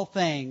all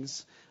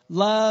things.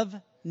 Love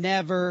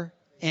never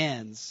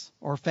ends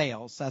or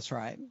fails. That's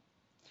right.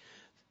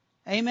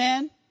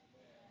 Amen.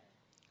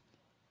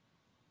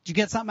 Did you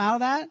get something out of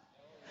that?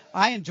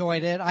 I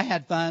enjoyed it. I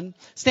had fun.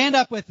 Stand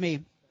up with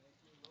me.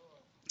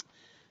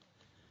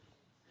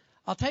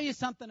 I'll tell you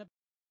something.